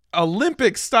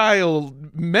Olympic-style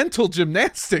mental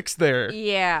gymnastics there.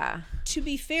 Yeah. To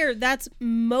be fair, that's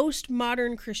most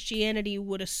modern Christianity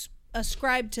would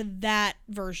ascribe to that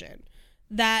version.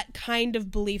 that kind of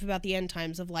belief about the end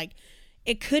times of like,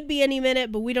 it could be any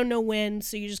minute, but we don't know when,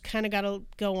 so you just kind of got to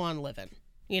go on living,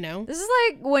 you know? This is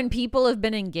like when people have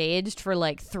been engaged for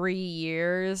like 3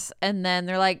 years and then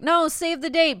they're like, no, save the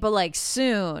date, but like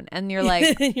soon. And you're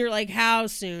like, you're like, how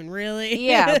soon, really?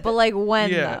 yeah, but like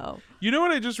when Yeah. though? You know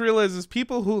what I just realized is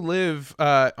people who live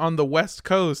on the West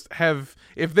Coast have,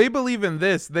 if they believe in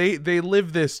this, they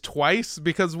live this twice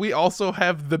because we also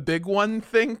have the big one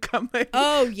thing coming.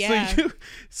 Oh, yeah.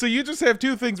 So you just have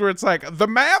two things where it's like, the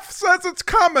math says it's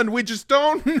coming, we just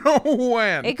don't know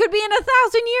when. It could be in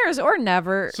 1,000 years or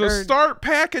never. So or- start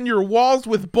packing your walls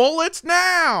with bullets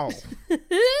now.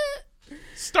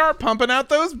 Start pumping out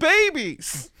those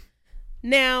babies.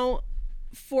 Now,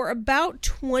 for about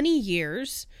 20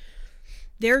 years,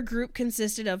 their group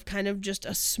consisted of kind of just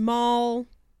a small,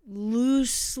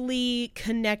 loosely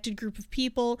connected group of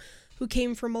people who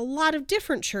came from a lot of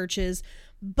different churches,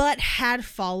 but had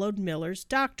followed Miller's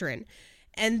doctrine.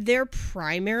 And their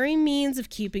primary means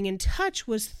of keeping in touch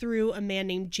was through a man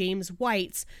named James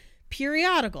White's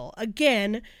periodical,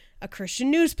 again, a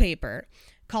Christian newspaper,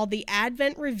 called the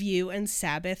Advent Review and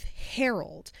Sabbath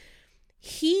Herald.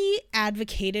 He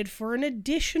advocated for an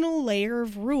additional layer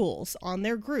of rules on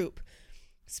their group.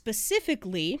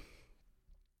 Specifically,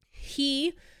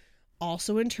 he,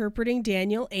 also interpreting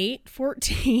Daniel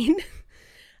 8:14,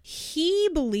 he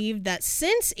believed that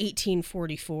since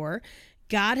 1844,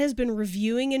 God has been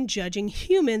reviewing and judging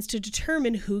humans to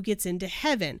determine who gets into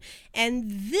heaven. And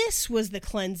this was the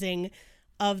cleansing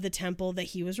of the temple that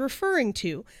he was referring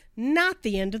to, not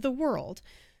the end of the world.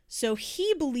 So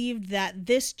he believed that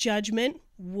this judgment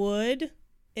would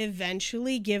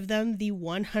eventually give them the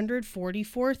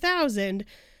 144,000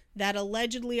 that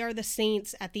allegedly are the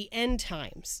saints at the end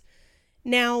times.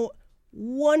 Now,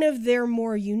 one of their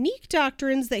more unique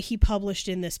doctrines that he published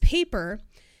in this paper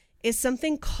is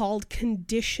something called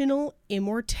conditional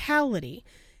immortality.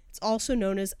 It's also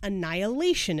known as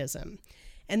annihilationism.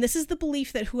 And this is the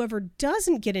belief that whoever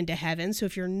doesn't get into heaven, so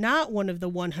if you're not one of the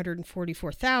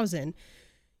 144,000,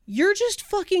 you're just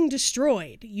fucking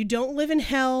destroyed. You don't live in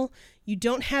hell. You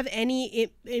don't have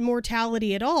any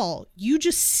immortality at all. You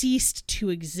just ceased to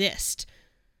exist.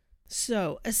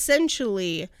 So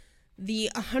essentially, the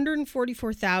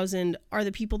 144,000 are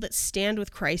the people that stand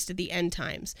with Christ at the end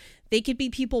times. They could be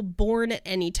people born at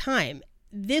any time.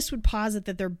 This would posit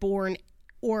that they're born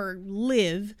or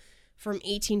live from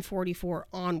 1844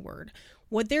 onward.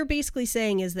 What they're basically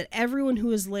saying is that everyone who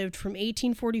has lived from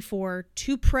 1844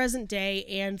 to present day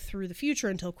and through the future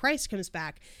until Christ comes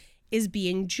back is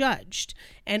being judged.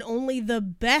 And only the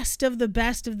best of the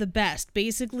best of the best,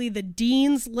 basically the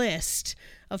dean's list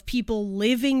of people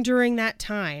living during that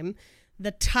time,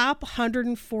 the top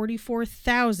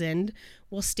 144,000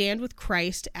 will stand with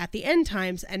Christ at the end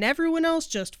times, and everyone else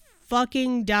just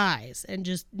fucking dies and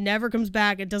just never comes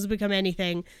back. It doesn't become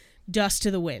anything. Dust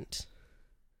to the wind.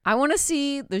 I want to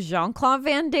see the Jean-Claude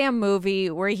Van Damme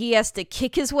movie where he has to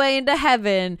kick his way into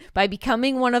heaven by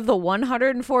becoming one of the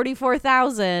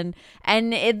 144,000.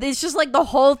 And it's just like the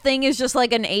whole thing is just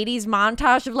like an 80s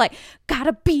montage of like,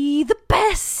 gotta be the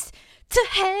best to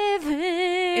heaven.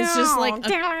 It's just like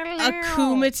a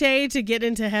kumite to get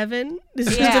into heaven. It's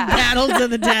just Yeah. a battle to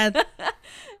the death.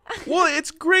 Well,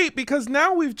 it's great because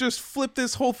now we've just flipped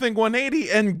this whole thing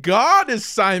 180 and God is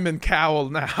Simon Cowell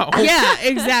now. Yeah,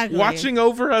 exactly. Watching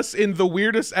over us in the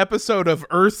weirdest episode of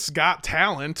Earth's Got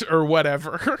Talent or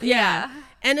whatever. Yeah.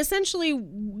 And essentially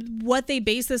what they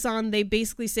base this on, they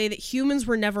basically say that humans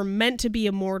were never meant to be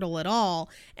immortal at all,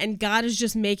 and God is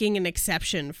just making an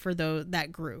exception for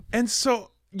that group. And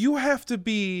so you have to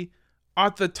be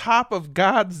at the top of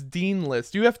God's dean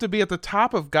list. You have to be at the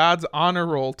top of God's honor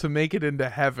roll to make it into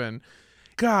heaven.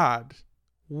 God,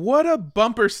 what a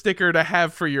bumper sticker to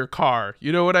have for your car.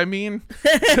 You know what I mean?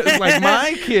 Like,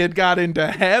 my kid got into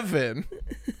heaven.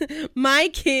 My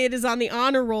kid is on the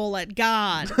honor roll at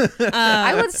God.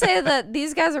 I would say that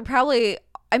these guys are probably,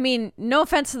 I mean, no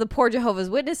offense to the poor Jehovah's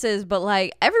Witnesses, but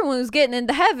like everyone who's getting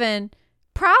into heaven,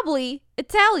 probably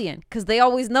Italian, because they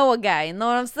always know a guy. You know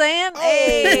what I'm saying?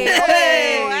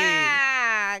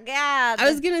 God. I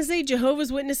was going to say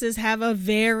Jehovah's Witnesses have a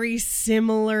very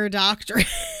similar doctrine,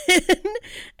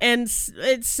 and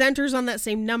it centers on that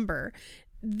same number.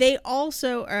 They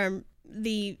also,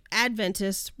 the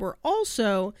Adventists were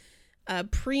also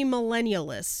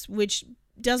premillennialists, which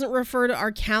doesn't refer to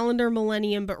our calendar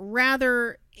millennium, but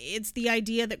rather it's the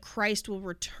idea that Christ will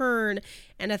return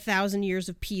and 1,000 years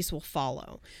of peace will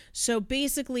follow. So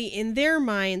basically, in their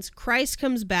minds, Christ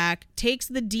comes back, takes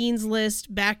the dean's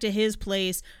list back to his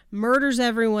place, murders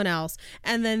everyone else,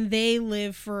 and then they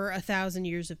live for 1,000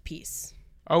 years of peace.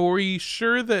 Are we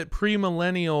sure that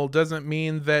premillennial doesn't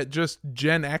mean that just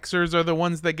Gen Xers are the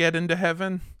ones that get into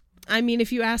heaven? I mean,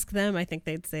 if you ask them, I think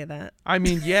they'd say that. I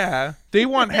mean, yeah. They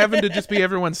want heaven to just be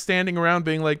everyone standing around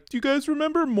being like, do you guys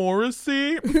remember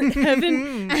Morrissey?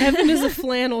 Heaven is a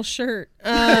flannel shirt.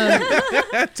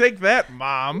 Take that,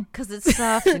 Mom. Because it's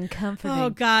soft and comforting. Oh,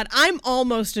 God. I'm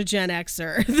almost a Gen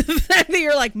Xer. The fact that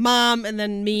you're like mom and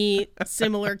then me,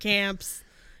 similar camps.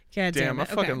 God Damn, I it.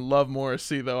 fucking Okay. love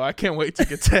Morrissey, though. I can't wait to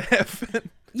get to heaven.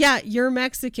 Yeah, you're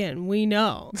Mexican. We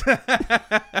know.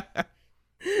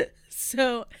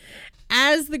 So,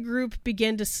 as the group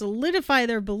began to solidify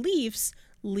their beliefs,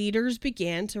 leaders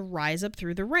began to rise up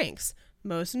through the ranks.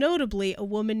 Most notably, a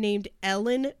woman named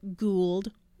Ellen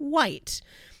Gould White.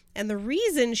 And the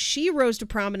reason she rose to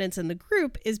prominence in the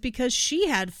group is because she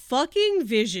had fucking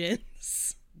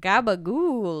visions.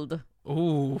 Gabagooled.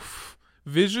 Oof.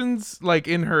 Visions, like,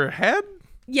 in her head?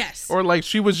 Yes. Or, like,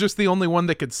 she was just the only one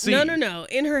that could see? No.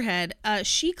 In her head,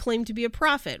 she claimed to be a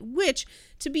prophet, which,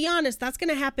 to be honest, that's going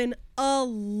to happen a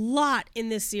lot in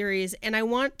this series. And I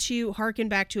want to harken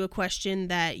back to a question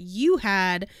that you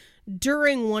had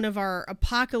during one of our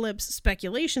apocalypse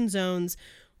speculation zones,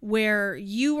 where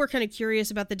you were kind of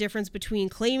curious about the difference between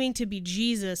claiming to be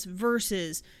Jesus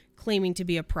versus claiming to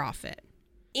be a prophet.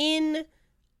 In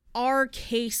our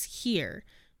case here,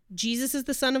 Jesus is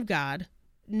the Son of God.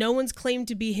 No one's claimed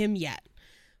to be him yet.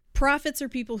 Prophets are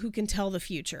people who can tell the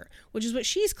future, which is what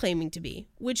she's claiming to be,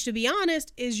 which, to be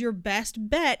honest, is your best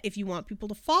bet if you want people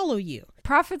to follow you.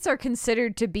 Prophets are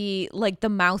considered to be like the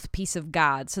mouthpiece of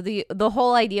God. So the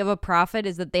whole idea of a prophet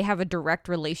is that they have a direct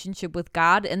relationship with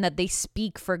God and that they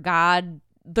speak for God.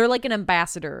 They're like an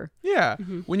ambassador. Yeah.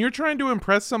 When you're trying to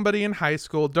impress somebody in high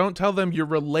school, don't tell them you're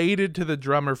related to the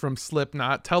drummer from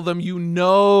Slipknot. Tell them you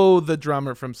know the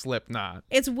drummer from Slipknot.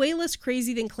 It's way less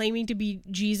crazy than claiming to be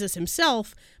Jesus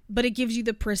himself, but it gives you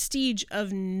the prestige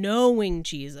of knowing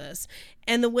Jesus.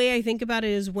 And the way I think about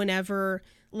it is whenever,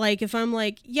 like, if I'm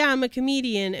like, yeah, I'm a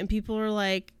comedian, and people are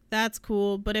like, that's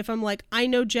cool. But if I'm like, I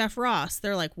know Jeff Ross,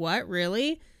 they're like, what,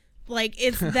 really? Like,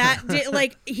 it's that,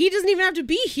 like, he doesn't even have to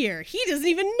be here. He doesn't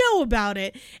even know about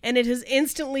it. And it has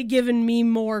instantly given me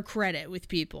more credit with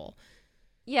people.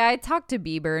 Yeah, I talked to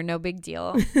Bieber. No big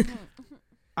deal.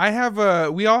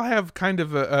 We all have kind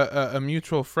of a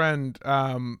mutual friend,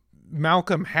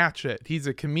 Malcolm Hatchett. He's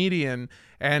a comedian,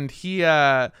 and he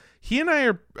and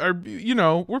I are, you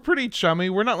know, we're pretty chummy.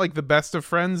 We're not like the best of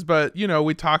friends, but, you know,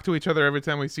 we talk to each other every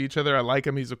time we see each other. I like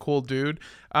him. He's a cool dude.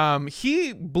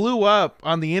 He blew up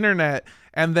on the internet,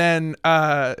 and then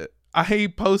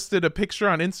I posted a picture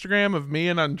on Instagram of me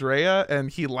and Andrea, and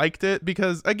he liked it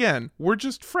because, again, we're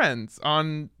just friends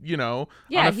on, you know,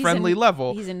 on a friendly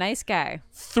level. He's a nice guy.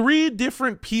 3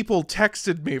 different people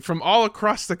texted me from all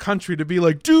across the country to be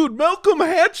like, dude, Malcolm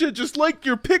Hatchett just liked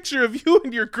your picture of you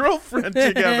and your girlfriend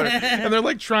together. And they're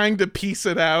like trying to piece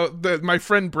it out. My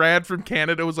friend Brad from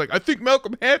Canada was like, I think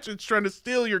Malcolm Hatchett's trying to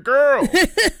steal your girl.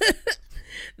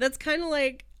 That's kind of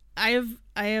like, I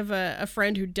have a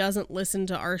friend who doesn't listen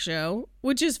to our show,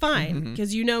 which is fine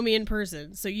because you know me in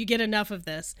person, so you get enough of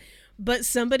this. But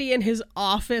somebody in his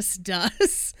office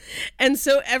does. And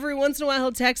so every once in a while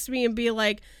he'll text me and be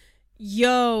like,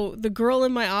 yo, the girl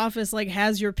in my office like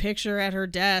has your picture at her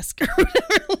desk or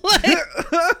whatever.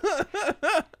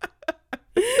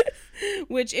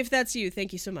 Which, if that's you,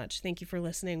 thank you so much. Thank you for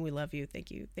listening. We love you. Thank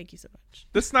you. Thank you so much.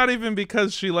 That's not even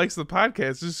because she likes the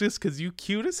podcast. It's just because you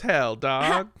cute as hell,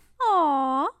 dog.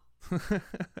 Aww.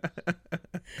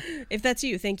 If that's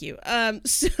you, thank you.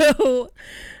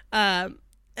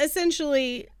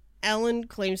 Essentially, Ellen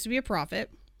claims to be a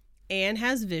prophet and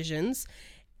has visions,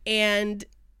 and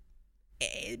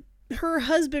her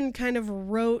husband kind of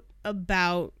wrote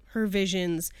about her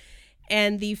visions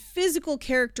and the physical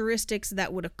characteristics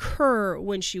that would occur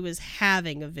when she was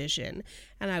having a vision.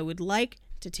 And I would like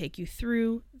to take you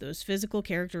through those physical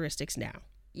characteristics now.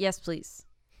 Yes, please.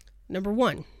 Number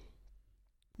 1,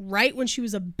 right when she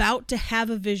was about to have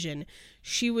a vision,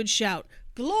 she would shout,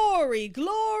 glory,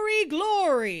 glory,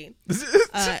 glory.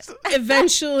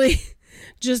 Eventually,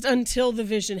 just until the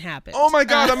vision happened. Oh my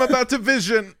God, I'm about to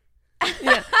vision.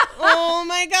 Yeah. Oh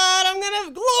my God, I'm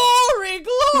gonna glory.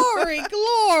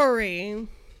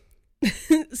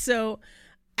 So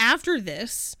after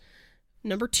this,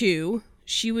 number 2,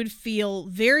 she would feel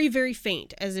very, very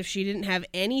faint, as if she didn't have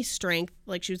any strength,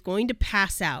 like she was going to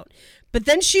pass out. But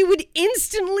then she would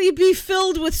instantly be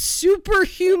filled with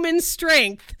superhuman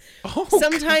strength. Oh,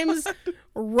 sometimes God.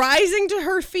 Rising to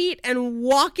her feet and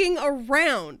walking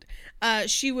around.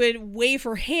 She would wave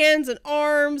her hands and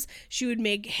arms. She would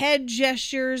make head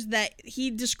gestures that he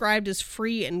described as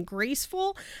free and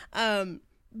graceful.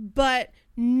 but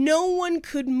no one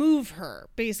could move her,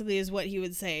 basically, is what he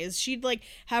would say. Is she'd like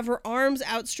have her arms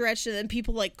outstretched and then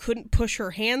people like couldn't push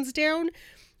her hands down.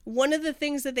 One of the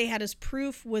things that they had as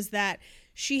proof was that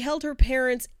she held her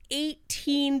parents'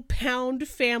 18-pound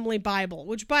family Bible,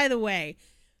 which, by the way,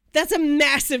 that's a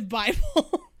massive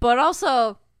Bible. But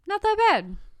also, not that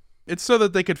bad. It's so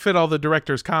that they could fit all the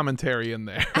director's commentary in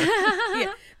there.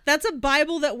 Yeah, that's a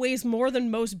Bible that weighs more than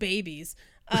most babies.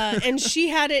 And she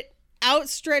had it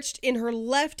outstretched in her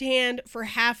left hand for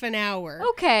half an hour.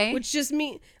 Okay. Which just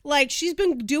means, like, she's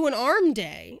been doing arm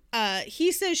day.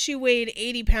 He says she weighed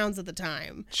 80 pounds at the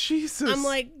time. Jesus. I'm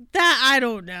like, that, I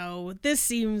don't know. This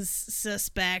seems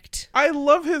suspect. I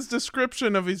love his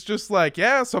description of he's just like,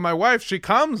 yeah, so my wife, she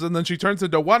comes and then she turns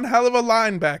into one hell of a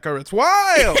linebacker. It's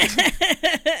wild.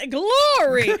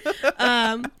 Glory.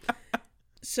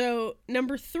 So,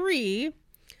 number 3,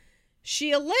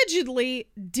 she allegedly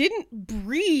didn't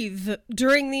breathe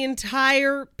during the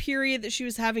entire period that she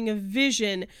was having a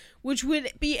vision, which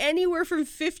would be anywhere from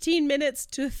 15 minutes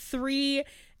to 3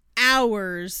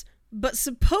 hours. But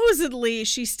supposedly,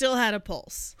 she still had a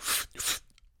pulse.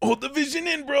 Hold the vision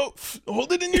in, bro.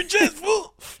 Hold it in your chest,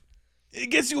 fool. It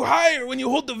gets you higher when you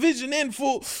hold the vision in,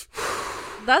 fool.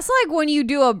 That's like when you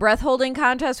do a breath holding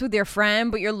contest with your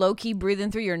friend, but you're low-key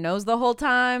breathing through your nose the whole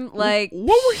time. Like,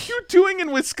 what were you doing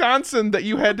in Wisconsin that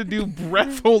you had to do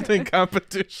breath holding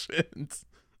competitions?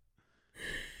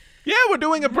 Yeah, we're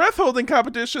doing a breath holding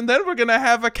competition. Then we're going to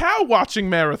have a cow watching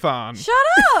marathon. shut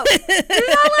up. You're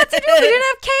not allowed to do it. We didn't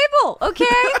have cable,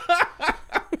 okay?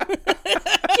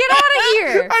 Get out of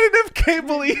here. I didn't have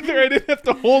cable either. I didn't have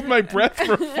to hold my breath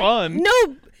for fun.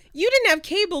 No, you didn't have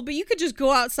cable, but you could just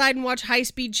go outside and watch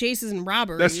high-speed chases and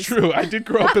robberies. That's true. I did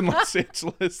grow up in Los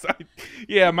Angeles.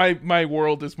 My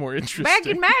world is more interesting. Back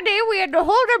in my day, we had to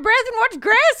hold our breath and watch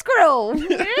grass grow.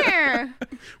 Yeah.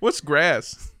 What's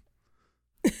grass?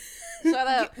 Shut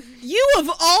up. You of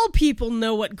all people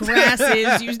know what grass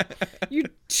is, you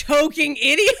choking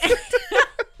idiot.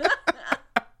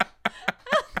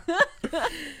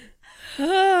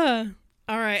 All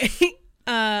right.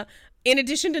 In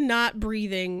addition to not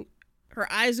breathing,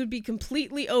 her eyes would be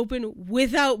completely open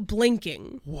without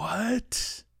blinking.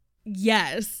 What?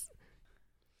 Yes.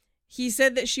 He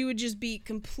said that she would just be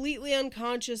completely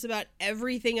unconscious about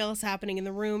everything else happening in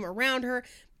the room around her,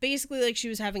 basically like she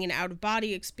was having an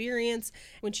out-of-body experience.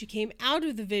 When she came out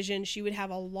of the vision, she would have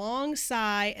a long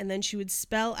sigh, and then she would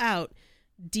spell out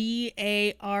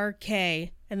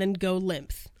D-A-R-K, and then go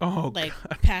limp. Oh, like,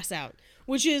 God. pass out.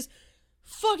 Which is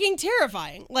fucking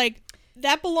terrifying. Like,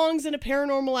 that belongs in a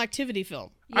Paranormal Activity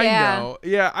film. Yeah. I know.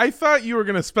 Yeah, I thought you were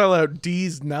going to spell out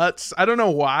D's nuts. I don't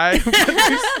know why. When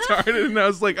we started, and I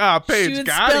was like, Paige, She would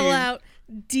got spell him. out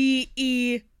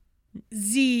D-E-Z.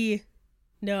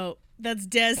 No, that's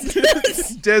Des.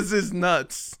 Dez's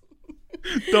nuts.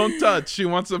 Don't touch. She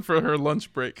wants them for her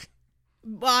lunch break.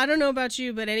 Well, I don't know about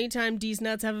you, but anytime D's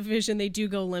nuts have a vision, they do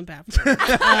go limp after.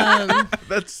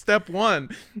 That's step 1.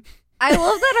 I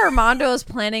love that Armando is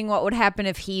planning what would happen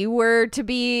if he were to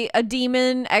be a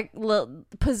demon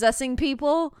possessing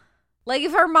people. Like,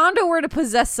 if Armando were to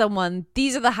possess someone,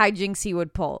 these are the hijinks he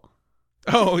would pull.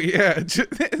 Oh, yeah.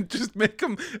 Just make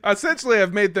them. Essentially,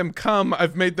 I've made them come,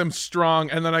 I've made them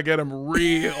strong, and then I get them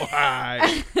real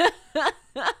high.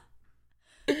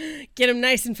 Get them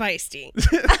nice and feisty.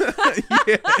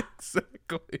 Yeah,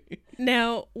 exactly.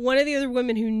 Now, one of the other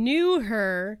women who knew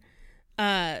her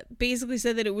basically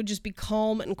said that it would just be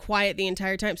calm and quiet the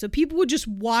entire time. So people would just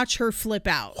watch her flip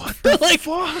out. What the like,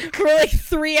 fuck? For like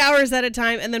 3 hours at a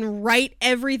time and then write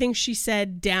everything she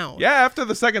said down. Yeah, after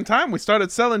the second time, we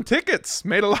started selling tickets.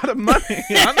 Made a lot of money,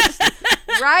 honestly.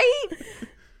 Right?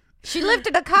 She lived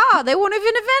in a car. They weren't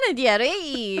even invented yet.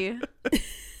 Hey.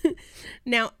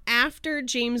 Now, after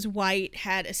James White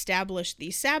had established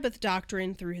the Sabbath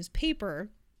doctrine through his paper,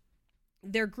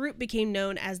 their group became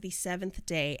known as the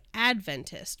Seventh-day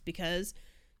Adventist because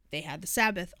they had the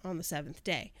Sabbath on the seventh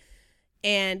day.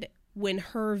 And when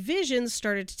her visions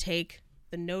started to take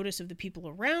the notice of the people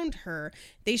around her,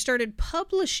 they started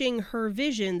publishing her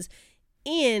visions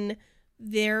in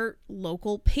their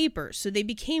local papers. So they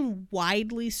became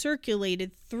widely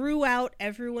circulated throughout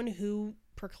everyone who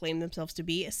proclaimed themselves to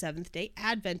be a Seventh-day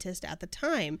Adventist at the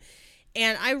time.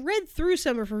 And I read through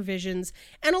some of her visions,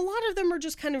 and a lot of them are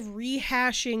just kind of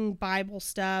rehashing Bible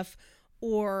stuff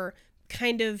or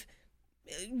kind of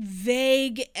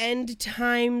vague end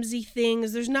timesy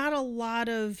things. There's not a lot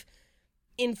of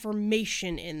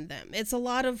information in them. It's a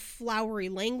lot of flowery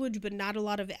language, but not a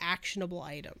lot of actionable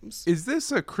items. Is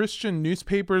this a Christian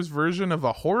newspaper's version of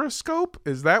a horoscope?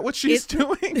 Is that what she's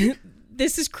doing?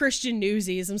 This is Christian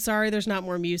Newsies. I'm sorry there's not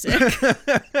more music.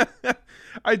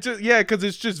 Because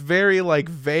it's just very like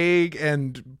vague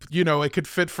and, you know, it could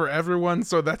fit for everyone.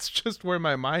 So that's just where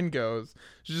my mind goes.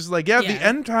 It's just like, the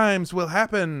end times will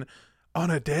happen on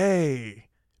a day.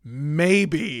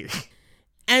 Maybe.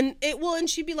 And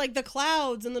she'd be like, the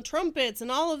clouds and the trumpets and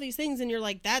all of these things. And you're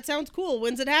like, that sounds cool.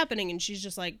 When's it happening? And she's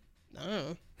just like, I don't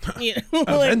know. You know,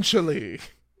 Eventually.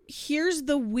 Here's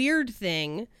the weird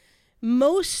thing.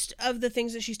 Most of the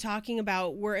things that she's talking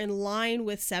about were in line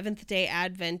with Seventh-day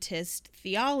Adventist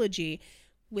theology,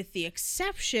 with the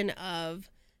exception of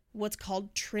what's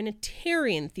called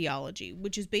Trinitarian theology,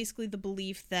 which is basically the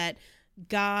belief that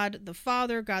God the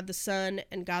Father, God the Son,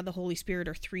 and God the Holy Spirit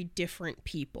are three different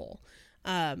people.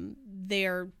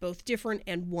 They're both different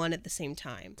and one at the same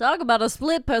time. Talk about a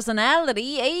split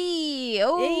personality. Hey,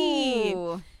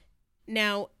 oh. Hey.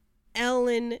 Now,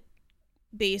 Ellen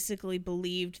basically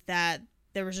believed that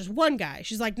there was just one guy.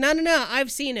 She's like, no,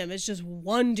 I've seen him. It's just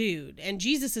one dude. And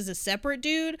Jesus is a separate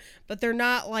dude, but they're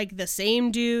not like the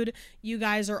same dude. You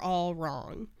guys are all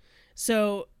wrong.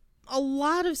 So a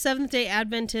lot of Seventh-day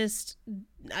Adventist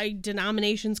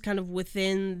denominations kind of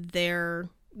within their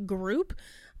group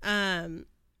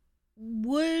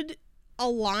would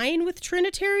align with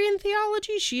Trinitarian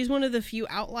theology. She's one of the few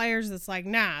outliers that's like,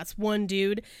 nah, it's one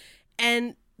dude.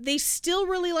 And they still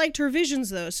really liked her visions,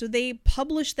 though, so they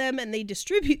publish them and they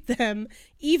distribute them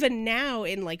even now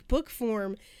in like book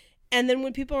form. And then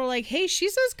when people are like, hey, she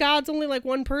says God's only like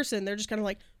one person, they're just kind of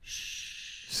like,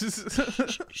 shh,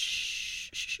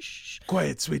 shh.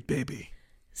 Quiet, sweet baby.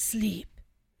 Sleep.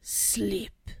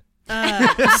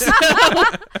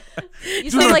 You Do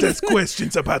sound not like ask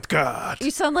questions about God.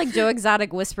 you sound like Joe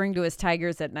Exotic whispering to his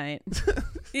tigers at night.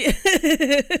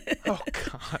 Oh,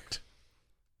 God.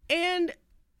 And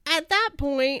at that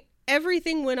point,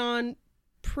 everything went on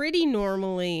pretty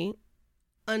normally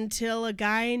until a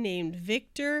guy named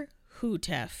Victor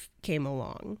Houteff came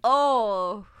along.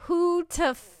 Oh, who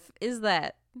tough is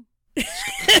that?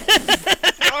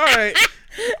 All right.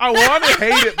 I want to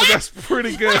hate it, but that's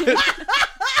pretty good.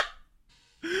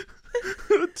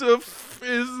 What the f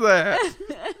is that?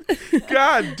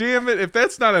 God damn it. If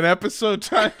that's not an episode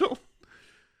title.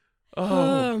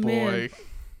 Oh boy. Man.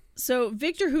 So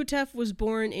Victor Houteff was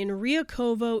born in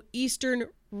Ryakovo, Eastern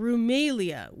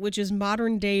Rumelia, which is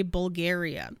modern-day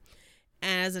Bulgaria.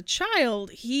 As a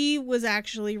child, he was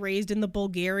actually raised in the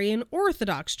Bulgarian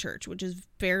Orthodox Church, which is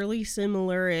fairly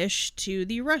similar-ish to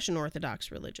the Russian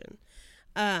Orthodox religion.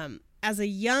 As a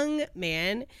young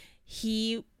man,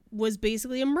 he was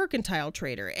basically a mercantile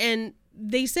trader. And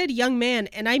they said young man,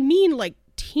 and I mean like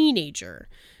teenager.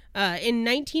 In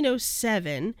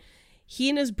 1907, he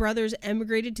and his brothers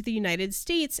emigrated to the United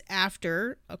States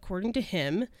after, according to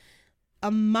him,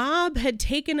 a mob had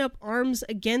taken up arms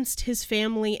against his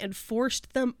family and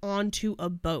forced them onto a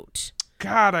boat.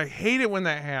 God, I hate it when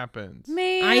that happens.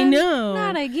 Man, I know.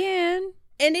 Not again.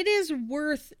 And it is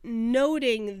worth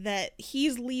noting that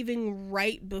he's leaving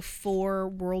right before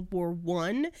World War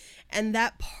I, and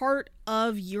that part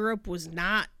of Europe was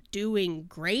not doing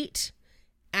great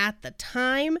at the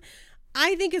time.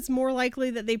 I think it's more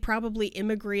likely that they probably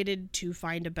immigrated to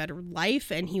find a better life,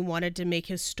 and he wanted to make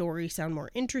his story sound more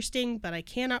interesting, but I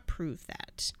cannot prove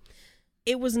that.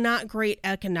 It was not great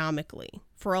economically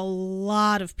for a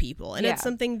lot of people, and it's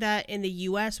something that in the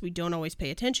U.S. we don't always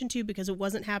pay attention to because it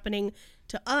wasn't happening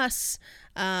to us,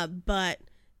 but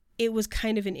it was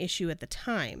kind of an issue at the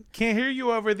time. Can't hear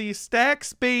you over these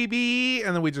stacks, baby.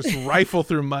 And then we just rifle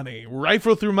through money with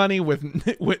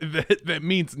that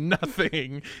means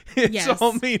nothing. It's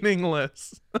all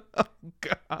meaningless. Oh,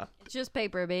 God. Just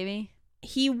paper, baby.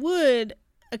 He would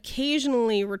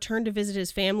occasionally return to visit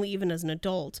his family even as an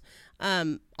adult.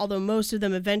 Although most of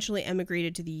them eventually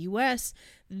emigrated to the U.S.,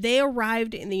 they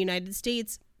arrived in the United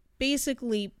States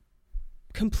basically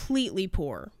completely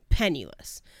poor,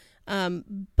 penniless.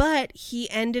 But he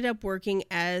ended up working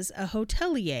as a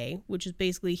hotelier, which is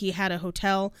basically he had a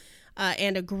hotel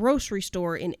and a grocery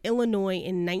store in Illinois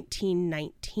in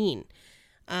 1919.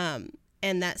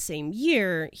 And that same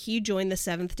year, he joined the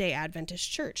Seventh-day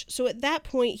Adventist Church. So at that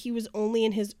point, he was only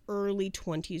in his early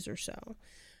 20s or so.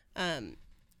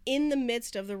 In the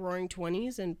midst of the Roaring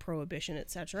Twenties and Prohibition,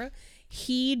 etc.,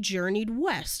 he journeyed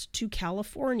west to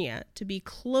California to be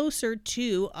closer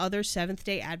to other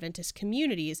Seventh-day Adventist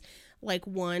communities, like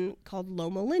one called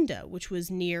Loma Linda, which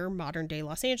was near modern-day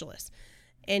Los Angeles.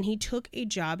 And he took a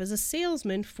job as a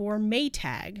salesman for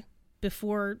Maytag,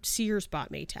 before Sears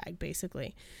bought Maytag,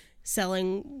 basically,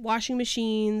 selling washing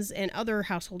machines and other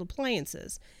household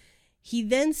appliances. He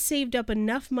then saved up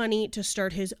enough money to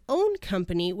start his own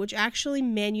company, which actually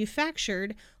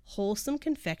manufactured wholesome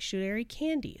confectionery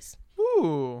candies.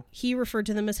 Ooh. He referred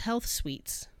to them as health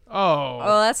sweets. Oh.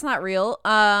 Oh, that's not real.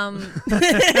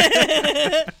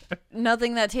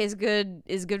 Nothing that tastes good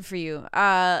is good for you.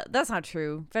 That's not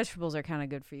true. Vegetables are kind of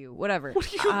good for you. Whatever.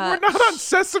 We're not on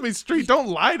Sesame Street. Don't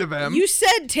lie to them. You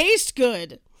said taste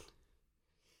good.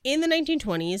 In the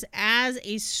 1920s, as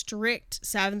a strict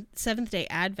Seventh-day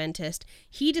Adventist,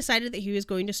 he decided that he was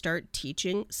going to start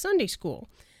teaching Sunday school,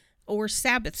 or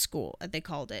Sabbath school, as they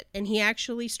called it. And he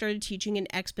actually started teaching in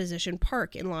Exposition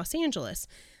Park in Los Angeles.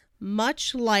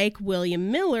 Much like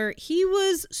William Miller, he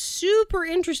was super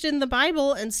interested in the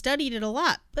Bible and studied it a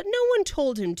lot, but no one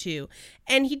told him to.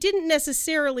 And he didn't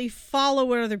necessarily follow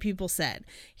what other people said.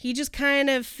 He just kind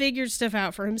of figured stuff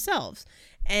out for himself.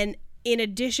 And in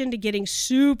addition to getting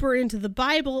super into the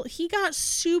Bible, he got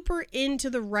super into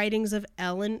the writings of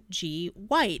Ellen G.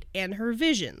 White and her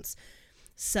visions.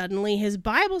 Suddenly, his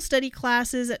Bible study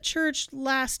classes at church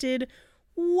lasted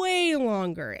way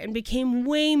longer and became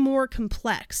way more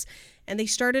complex, and they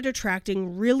started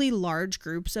attracting really large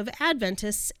groups of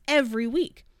Adventists every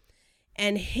week.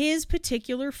 And his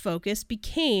particular focus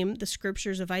became the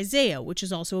scriptures of Isaiah, which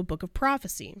is also a book of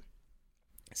prophecy.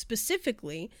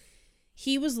 Specifically,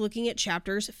 he was looking at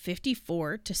chapters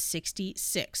 54 to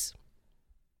 66.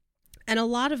 And a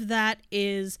lot of that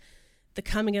is the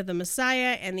coming of the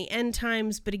Messiah and the end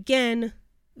times, but again,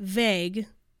 vague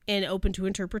and open to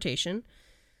interpretation.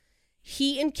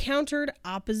 He encountered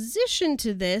opposition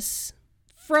to this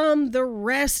from the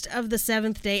rest of the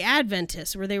Seventh-day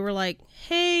Adventists, where they were like,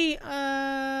 hey,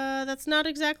 that's not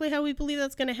exactly how we believe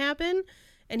that's going to happen.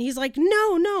 And he's like,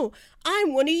 no,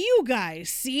 I'm one of you guys,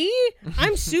 see?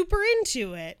 I'm super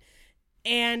into it.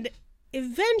 And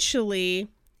eventually,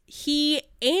 he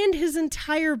and his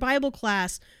entire Bible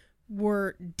class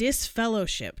were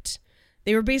disfellowshipped.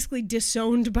 They were basically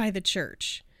disowned by the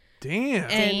church. Damn.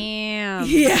 Damn.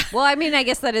 Yeah. Well, I mean, I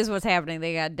guess that is what's happening.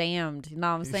 They got damned. You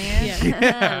know what I'm saying?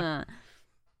 Yeah.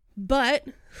 But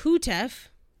Hutef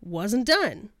wasn't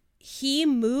done. He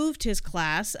moved his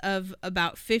class of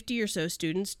about 50 or so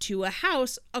students to a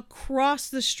house across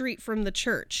the street from the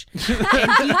church.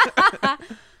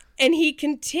 And he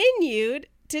continued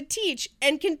to teach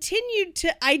and continued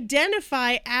to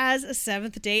identify as a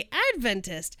Seventh-day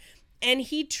Adventist. And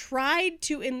he tried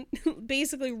to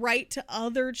basically write to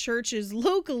other churches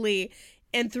locally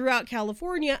and throughout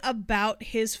California about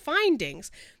his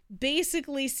findings,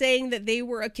 basically saying that they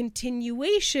were a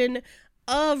continuation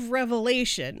of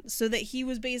Revelation, so that he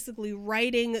was basically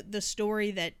writing the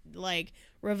story that, like,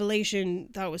 Revelation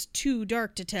thought was too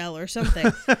dark to tell or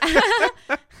something.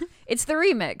 It's the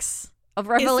remix of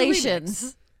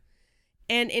Revelations.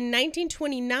 And in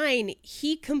 1929,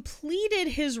 he completed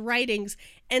his writings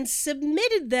and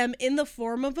submitted them in the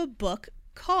form of a book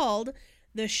called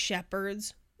The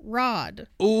Shepherd's Rod.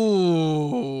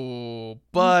 Ooh,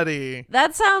 buddy.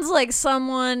 That sounds like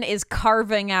someone is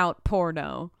carving out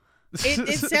porno.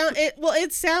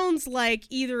 It sounds like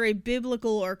either a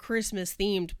biblical or Christmas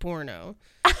themed porno.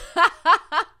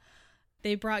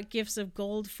 They brought gifts of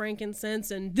gold,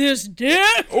 frankincense, and this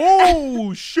dick.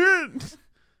 Oh shit.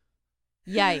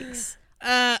 Yikes.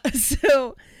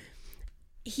 So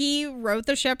he wrote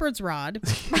The Shepherd's Rod,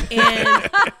 and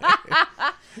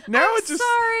now I'm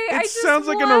sorry, I just sounds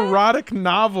like an want- erotic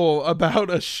novel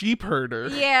about a sheep herder.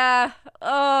 Yeah.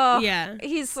 Oh. yeah.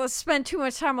 He's spent too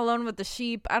much time alone with the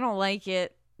sheep. I don't like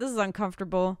it. This is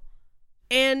uncomfortable.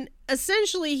 And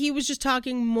essentially, he was just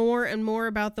talking more and more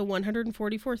about the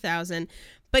 144,000,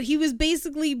 but he was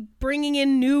basically bringing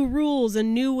in new rules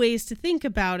and new ways to think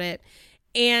about it,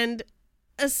 and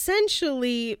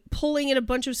essentially pulling in a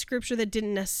bunch of scripture that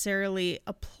didn't necessarily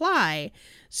apply.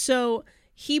 So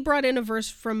he brought in a verse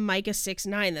from Micah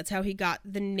 6:9. That's how he got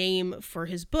the name for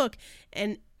his book.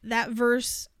 And that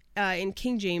verse in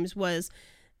King James was,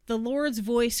 "The Lord's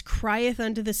voice crieth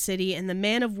unto the city, and the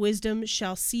man of wisdom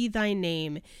shall see thy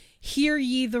name. Hear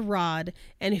ye the rod,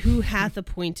 and who hath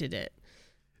appointed it."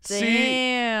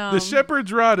 Damn. See, the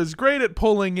shepherd's rod is great at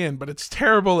pulling in, but it's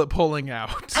terrible at pulling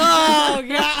out. Oh,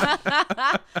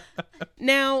 God.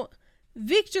 Now,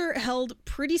 Victor held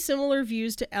pretty similar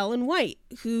views to Ellen White,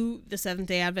 who the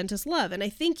Seventh-day Adventists love, and I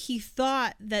think he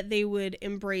thought that they would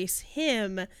embrace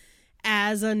him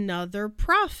as another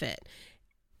prophet.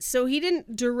 So he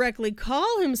didn't directly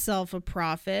call himself a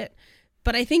prophet,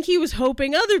 but I think he was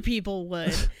hoping other people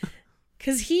would,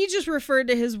 because he just referred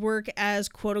to his work as,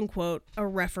 quote-unquote, a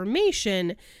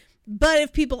reformation. But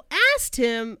if people asked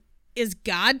him, is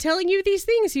God telling you these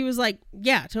things? He was like,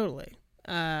 yeah, totally.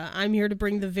 I'm here to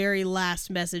bring the very last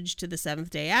message to the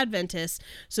Seventh-day Adventists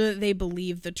so that they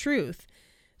believe the truth.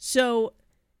 So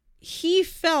he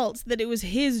felt that it was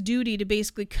his duty to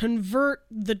basically convert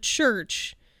the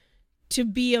church to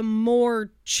be a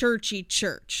more churchy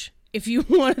church, if you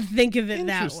want to think of it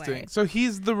that way. So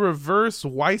he's the reverse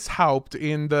Weishaupt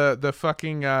in the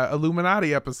fucking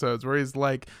Illuminati episodes, where he's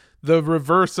like the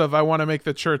reverse of I want to make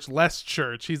the church less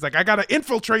church. He's like, I got to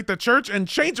infiltrate the church and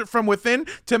change it from within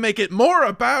to make it more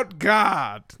about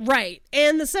God. Right.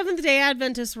 And the Seventh-day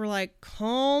Adventists were like,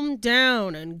 calm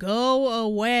down and go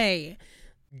away.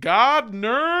 God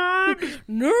nerd.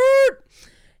 Nerd.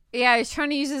 Yeah, he's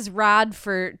trying to use his rod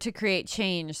to create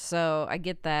change, so I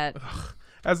get that.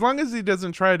 As long as he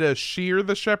doesn't try to shear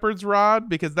the shepherd's rod,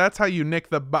 because that's how you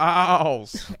nick the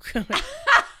bowels. I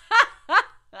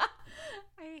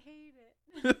hate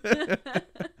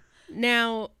it.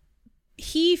 Now,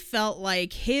 he felt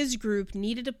like his group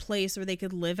needed a place where they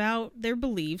could live out their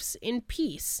beliefs in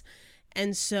peace.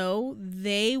 And so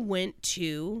they went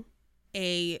to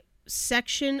a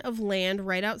section of land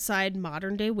right outside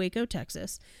modern-day Waco,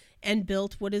 Texas, and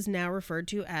built what is now referred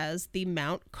to as the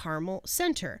Mount Carmel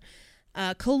Center.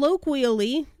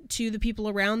 Colloquially, to the people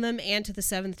around them and to the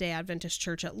Seventh-day Adventist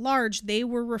Church at large, they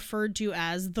were referred to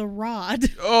as the Rod.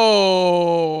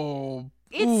 Oh.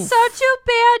 It's such a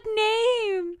bad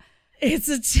name. It's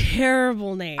a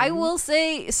terrible name. I will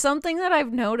say something that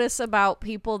I've noticed about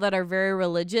people that are very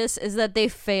religious is that they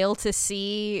fail to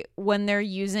see when they're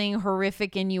using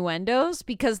horrific innuendos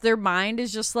because their mind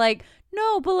is just like,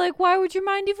 no, but like, why would your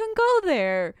mind even go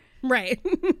there? Right.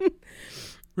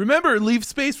 Remember, leave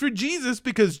space for Jesus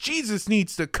because Jesus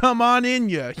needs to come on in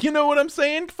you. You know what I'm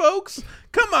saying, folks?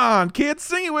 Come on, kids,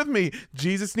 sing it with me.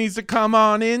 Jesus needs to come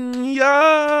on in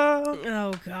ya.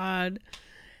 Oh, God.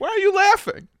 Why are you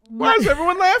laughing? Why is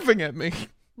everyone laughing at me?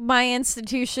 My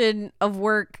institution of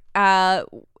work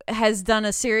has done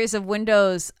a series of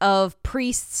windows of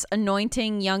priests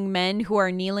anointing young men who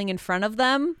are kneeling in front of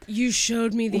them. You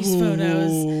showed me these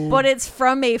photos. But it's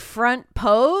from a front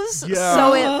pose, Yeah.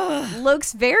 so it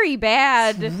looks very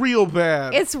bad. Real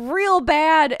bad. It's real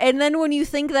bad. And then when you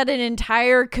think that an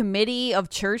entire committee of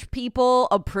church people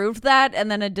approved that,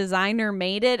 and then a designer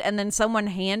made it, and then someone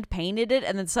hand painted it,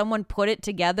 and then someone put it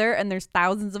together, and there's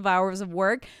thousands of hours of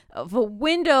work of a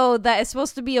window that is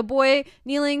supposed to be a boy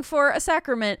kneeling for a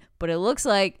sacrament, but it looks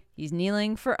like he's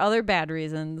kneeling for other bad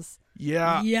reasons.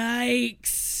 Yeah.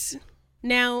 Yikes.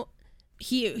 Now,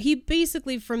 he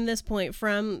basically from this point,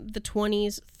 from the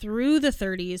 20s through the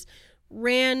 30s,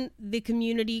 ran the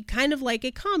community kind of like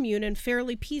a commune and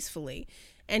fairly peacefully.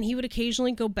 And he would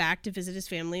occasionally go back to visit his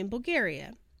family in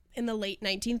Bulgaria in the late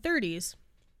 1930s,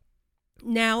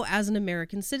 now as an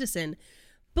American citizen.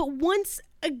 But once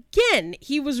again,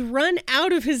 he was run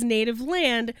out of his native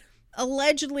land,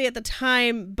 allegedly at the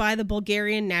time by the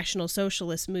Bulgarian National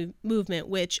Socialist movement,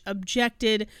 which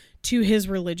objected to his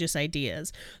religious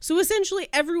ideas. So essentially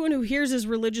everyone who hears his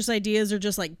religious ideas are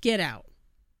just like, get out,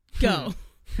 go,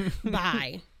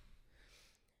 bye.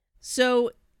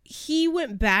 So he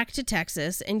went back to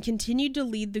Texas and continued to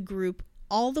lead the group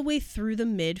all the way through the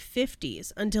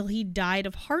mid-50s until he died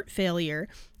of heart failure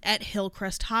at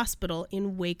Hillcrest Hospital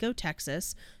in Waco,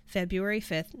 Texas, February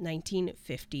 5th,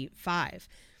 1955.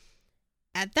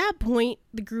 At that point,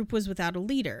 the group was without a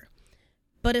leader.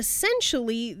 But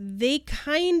essentially, they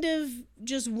kind of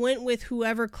just went with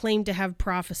whoever claimed to have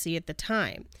prophecy at the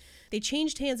time. They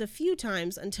changed hands a few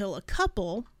times until a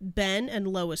couple, Ben and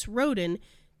Lois Roden,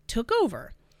 took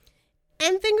over.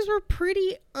 And things were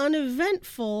pretty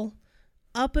uneventful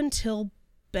up until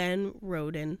Ben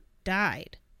Roden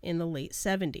died in the late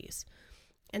 70s.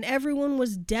 And everyone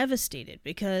was devastated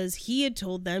because he had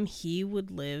told them he would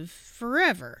live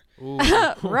forever.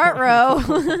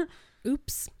 Ruh-roh.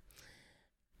 Oops.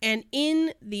 And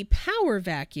in the power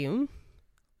vacuum,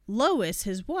 Lois,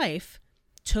 his wife,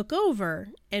 took over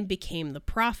and became the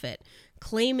prophet,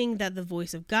 claiming that the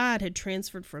voice of God had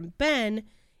transferred from Ben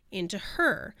into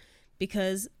her,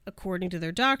 because according to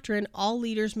their doctrine, all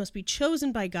leaders must be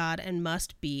chosen by God and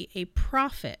must be a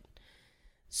prophet.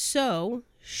 So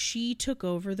she took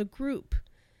over the group.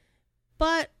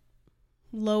 But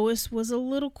Lois was a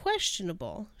little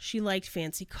questionable. She liked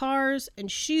fancy cars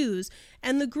and shoes,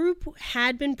 and the group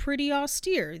had been pretty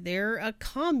austere. They're a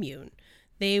commune.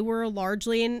 They were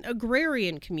largely an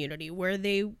agrarian community where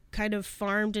they kind of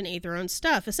farmed and ate their own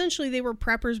stuff. Essentially, they were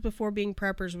preppers before being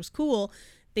preppers was cool.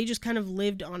 They just kind of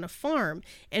lived on a farm,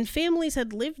 and families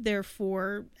had lived there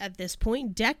for, at this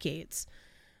point, decades.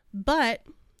 But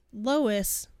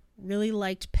Lois really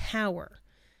liked power,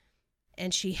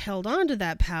 and she held on to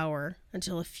that power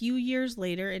until a few years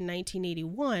later in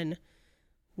 1981,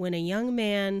 when a young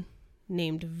man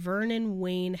named Vernon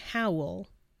Wayne Howell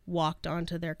walked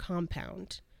onto their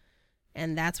compound.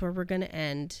 And that's where we're going to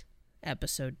end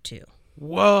episode 2.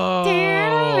 Whoa.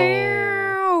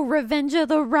 Revenge of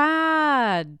the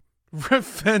Rod.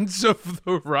 Revenge of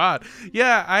the Rod.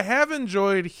 Yeah, I have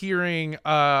enjoyed hearing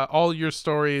all your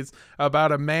stories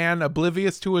about a man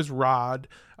oblivious to his rod,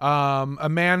 a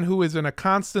man who is in a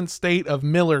constant state of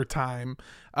Miller time,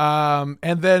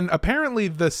 and then apparently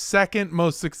the second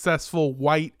most successful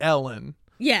white Ellen.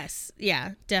 Yes,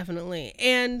 yeah, definitely.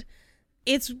 And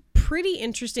it's pretty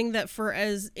interesting that for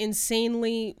as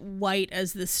insanely white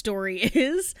as this story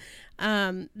is,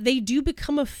 they do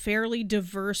become a fairly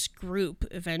diverse group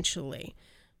eventually,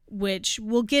 which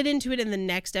we'll get into it in the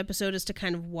next episode as to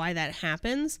kind of why that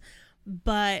happens.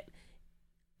 But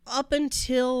up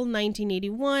until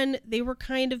 1981, they were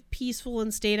kind of peaceful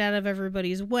and stayed out of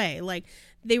everybody's way. Like,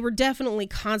 they were definitely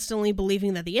constantly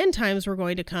believing that the end times were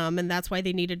going to come, and that's why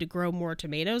they needed to grow more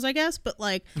tomatoes, I guess. But,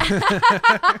 like...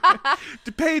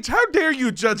 Paige, how dare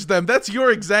you judge them? That's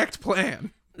your exact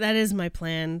plan. That is my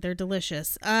plan. They're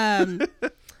delicious. But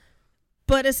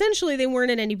essentially, they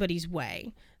weren't in anybody's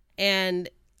way. And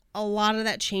a lot of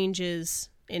that changes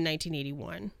in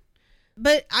 1981.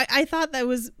 But I thought that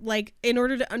was, like, in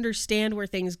order to understand where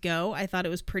things go, I thought it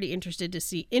was pretty interesting to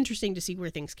see where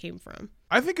things came from.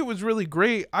 I think it was really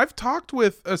great. I've talked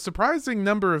with a surprising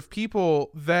number of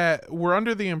people that were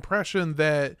under the impression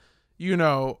that, you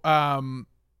know,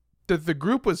 that the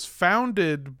group was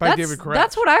founded by David Koresh.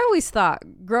 That's what I always thought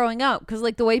growing up, because,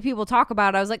 like, the way people talk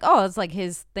about it, I was like, oh, it's like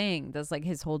his thing. That's like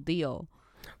his whole deal.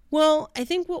 Well, I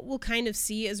think what we'll kind of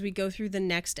see as we go through the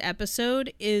next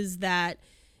episode is that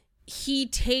he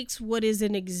takes what is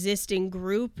an existing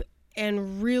group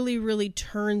and really, really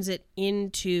turns it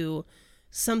into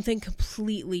something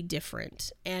completely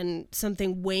different and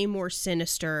something way more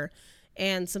sinister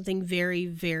and something very,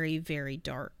 very, very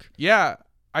dark. Yeah.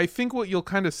 I think what you'll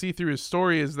kind of see through his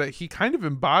story is that he kind of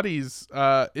embodies,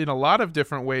 in a lot of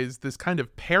different ways, this kind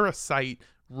of parasite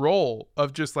role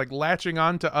of just like latching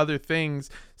on to other things,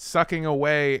 sucking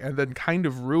away, and then kind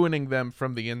of ruining them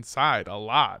from the inside a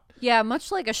lot. Yeah,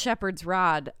 much like a shepherd's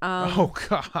rod. Oh,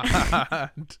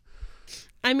 God.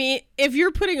 I mean, if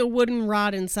you're putting a wooden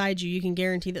rod inside you, you can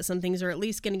guarantee that some things are at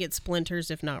least going to get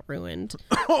splinters, if not ruined.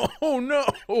 Oh,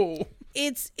 no.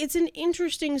 It's an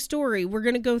interesting story. We're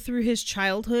going to go through his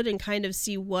childhood and kind of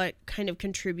see what kind of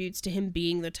contributes to him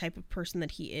being the type of person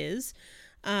that he is.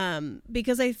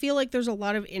 Because I feel like there's a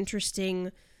lot of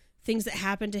interesting things that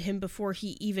happen to him before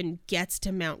he even gets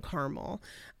to Mount Carmel.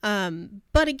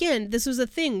 But again, this was a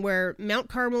thing where Mount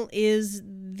Carmel is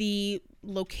the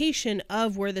location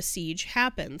of where the siege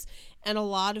happens. And a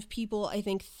lot of people, I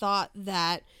think, thought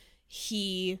that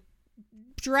he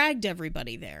dragged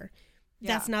everybody there.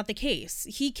 Yeah. That's not the case.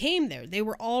 He came there. They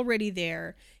were already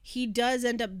there. He does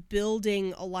end up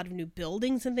building a lot of new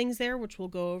buildings and things there, which we'll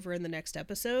go over in the next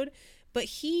episode. But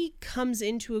he comes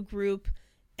into a group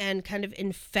and kind of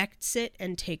infects it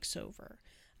and takes over.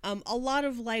 A lot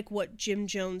of like what Jim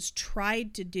Jones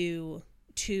tried to do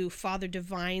to Father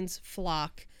Divine's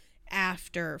flock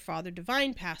after Father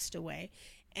Divine passed away.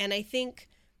 And I think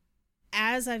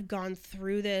as I've gone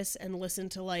through this and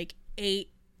listened to like 8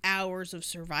 hours of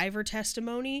survivor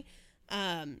testimony,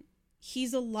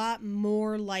 he's a lot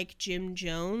more like Jim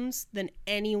Jones than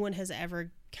anyone has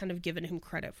ever kind of given him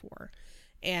credit for.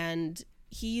 And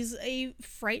he's a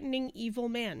frightening, evil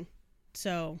man.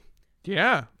 So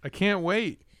yeah, I can't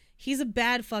wait. He's a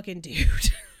bad fucking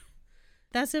dude.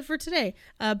 That's it for today.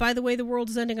 By the way, the world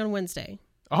is ending on Wednesday.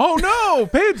 Oh no,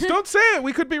 Paige, don't say it.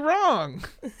 We could be wrong.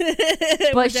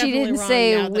 But she didn't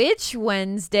say which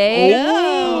Wednesday.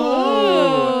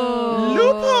 Oh.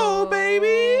 Loophole,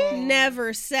 baby.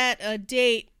 Never set a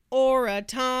date or a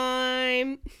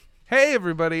time. Hey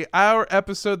everybody, our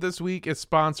episode this week is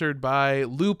sponsored by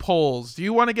Loopholes. Do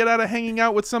you want to get out of hanging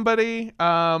out with somebody?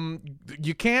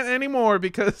 You can't anymore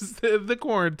because the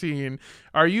quarantine.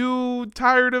 Are you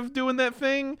tired of doing that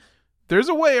thing? There's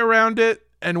a way around it,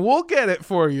 and we'll get it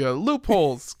for you.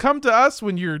 Loopholes. Come to us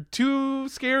when you're too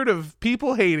scared of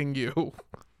people hating you.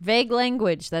 Vague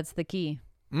language, that's the key.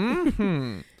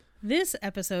 Mm-hmm. This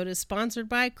episode is sponsored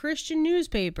by Christian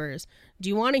newspapers. Do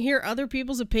you want to hear other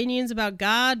people's opinions about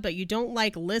God, but you don't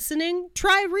like listening?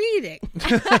 Try reading.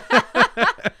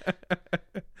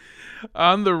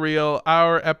 On the real,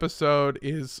 our episode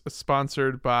is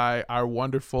sponsored by our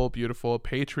wonderful, beautiful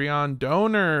Patreon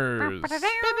donors.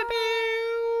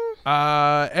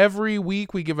 Every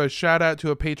week we give a shout out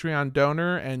to a Patreon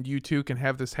donor, and you too can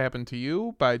have this happen to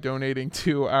you by donating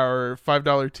to our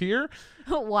 $5 tier.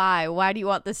 Why? Why do you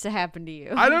want this to happen to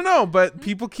you? I don't know, but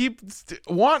people keep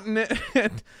wanting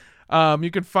it.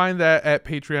 You can find that at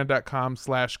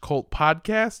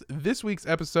patreon.com/cultpodcast. This week's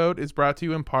episode is brought to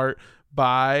you in part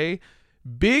by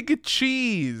Big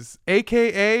Cheese,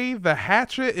 aka the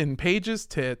hatchet in Paige's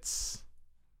tits.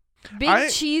 Big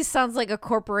Cheese sounds like a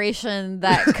corporation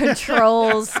that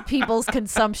controls people's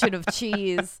consumption of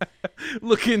cheese.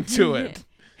 Look into it.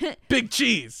 Big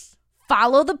Cheese.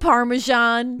 Follow the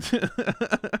Parmesan.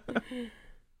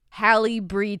 Halle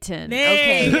Breton.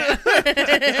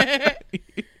 Okay.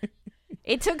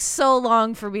 It took so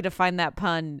long for me to find that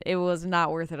pun. It was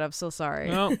not worth it. I'm so sorry.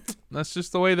 Well, that's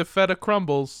just the way the feta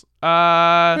crumbles.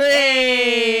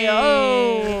 Hey,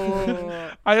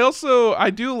 oh. I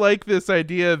do like this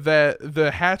idea that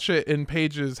the hatchet in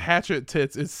Paige's hatchet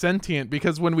tits is sentient,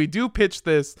 because when we do pitch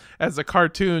this as a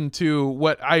cartoon to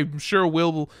what I'm sure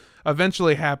will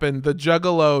eventually happen, the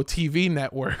Juggalo TV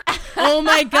network. Oh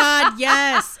my God,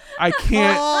 yes. I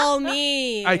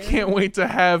can't wait to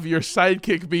have your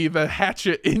sidekick be the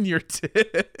hatchet in your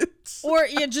tits. Or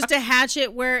just a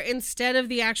hatchet where instead of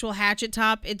the actual hatchet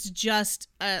top, it's just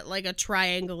like a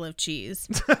triangle of cheese.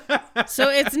 So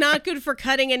it's not good for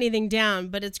cutting anything down,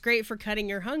 but it's great for cutting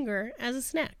your hunger as a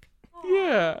snack.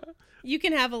 Yeah. You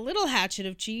can have a little hatchet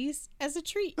of cheese as a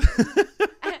treat.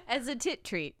 As a tit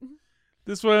treat.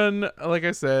 This one, like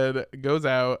I said, goes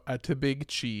out to Big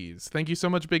Cheese. Thank you so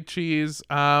much, Big Cheese.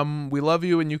 We love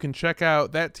you, and you can check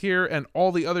out that tier and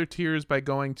all the other tiers by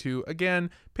going to, again,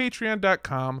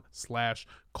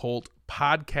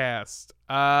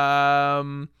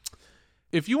 patreon.com/cultpodcast.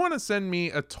 If you want to send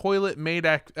me a toilet made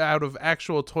out of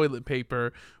actual toilet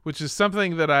paper, which is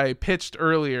something that I pitched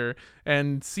earlier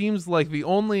and seems like the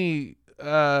only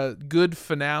good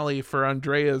finale for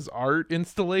Andrea's art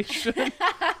installation.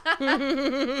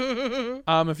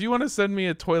 If you want to send me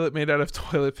a toilet made out of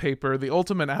toilet paper, the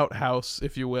ultimate outhouse,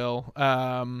 if you will,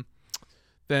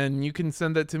 then you can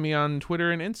send that to me on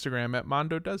Twitter and Instagram at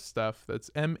Mondo Does Stuff. That's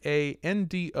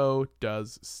MANDO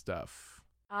Does Stuff.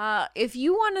 If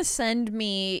you want to send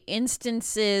me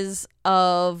instances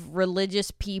of religious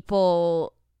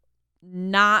people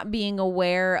not being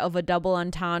aware of a double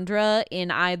entendre in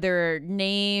either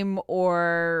name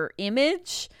or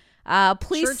image,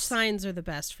 please. Church signs are the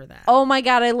best for that. Oh my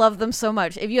God, I love them so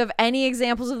much. If you have any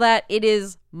examples of that, it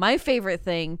is my favorite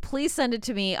thing. Please send it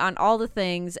to me on all the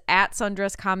things at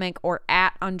Sundress Comic or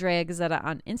at Andrea Gazzetta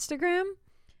on Instagram.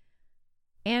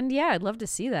 And yeah, I'd love to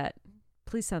see that.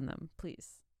 Please send them,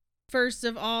 please. First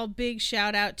of all, big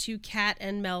shout out to Kat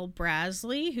and Mel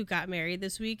Brasley, who got married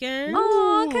this weekend.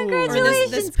 Oh, Or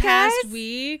congratulations, this past guys.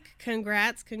 week.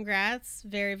 Congrats.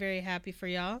 Very, very happy for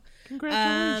y'all.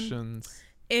 Congratulations.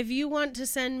 If you want to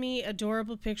send me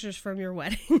adorable pictures from your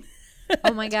wedding,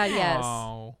 Oh my God, yes.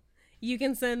 Oh. you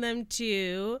can send them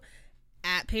to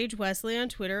at Paige Wesley on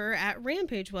Twitter or at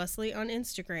Rampage Wesley on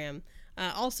Instagram.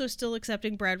 Also still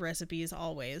accepting bread recipes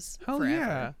always. Hell forever.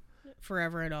 yeah.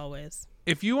 Forever and always.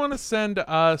 If you want to send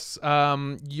us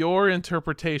your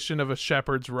interpretation of a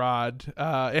shepherd's rod,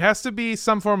 it has to be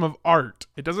some form of art.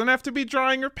 It doesn't have to be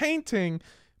drawing or painting,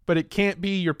 but it can't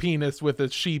be your penis with a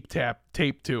sheep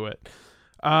taped to it.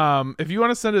 If you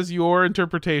want to send us your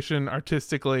interpretation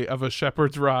artistically of a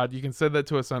shepherd's rod, you can send that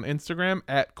to us on Instagram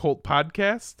at Cult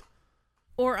Podcast.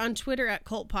 Or on Twitter at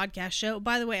Cult Podcast Show.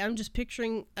 By the way, I'm just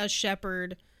picturing a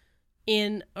shepherd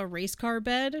in a race car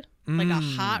bed, like a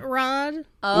hot rod.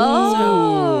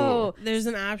 Oh. So there's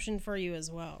an option for you as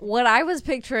well. What I was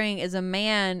picturing is a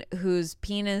man whose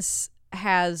penis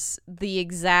has the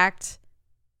exact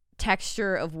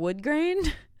texture of wood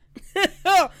grain.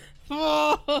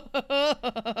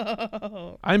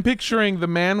 I'm picturing the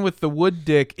man with the wood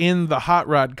dick in the hot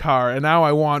rod car, and now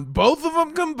I want both of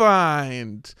them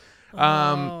combined.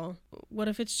 What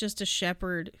if it's just a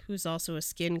shepherd who's also a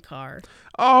skin car?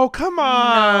 Oh, come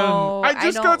on. No, I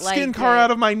just I got don't skin like car it.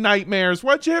 out of my nightmares.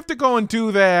 Why'd you have to go and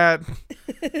do that?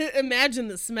 Imagine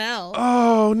the smell.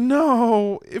 Oh,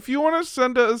 no. If you want to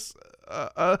send us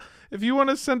a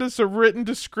written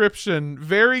description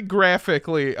very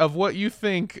graphically of what you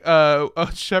think a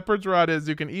shepherd's rod is,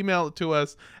 you can email it to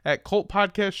us at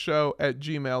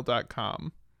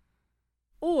cultpodcastshow@gmail.com.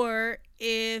 Or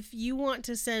if you want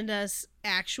to send us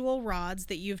actual rods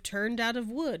that you've turned out of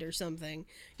wood or something,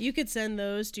 you could send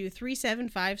those to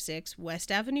 3756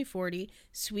 West Avenue 40,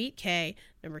 Suite K,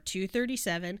 number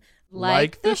 237,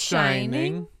 Like The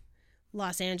Shining.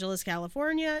 Los Angeles,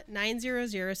 California,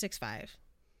 90065.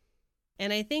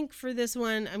 And I think for this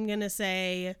one, I'm going to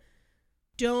say,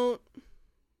 don't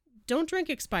don't drink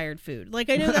expired food. Like,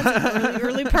 I know that's an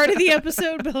early part of the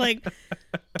episode, but like,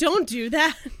 don't do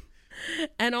that.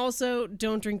 And also,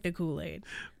 don't drink the Kool-Aid.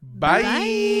 Bye.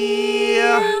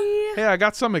 Hey, I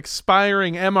got some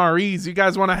expiring MREs. You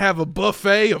guys want to have a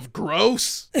buffet of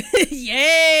gross?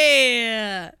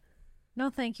 Yeah. No,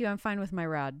 thank you. I'm fine with my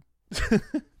rod.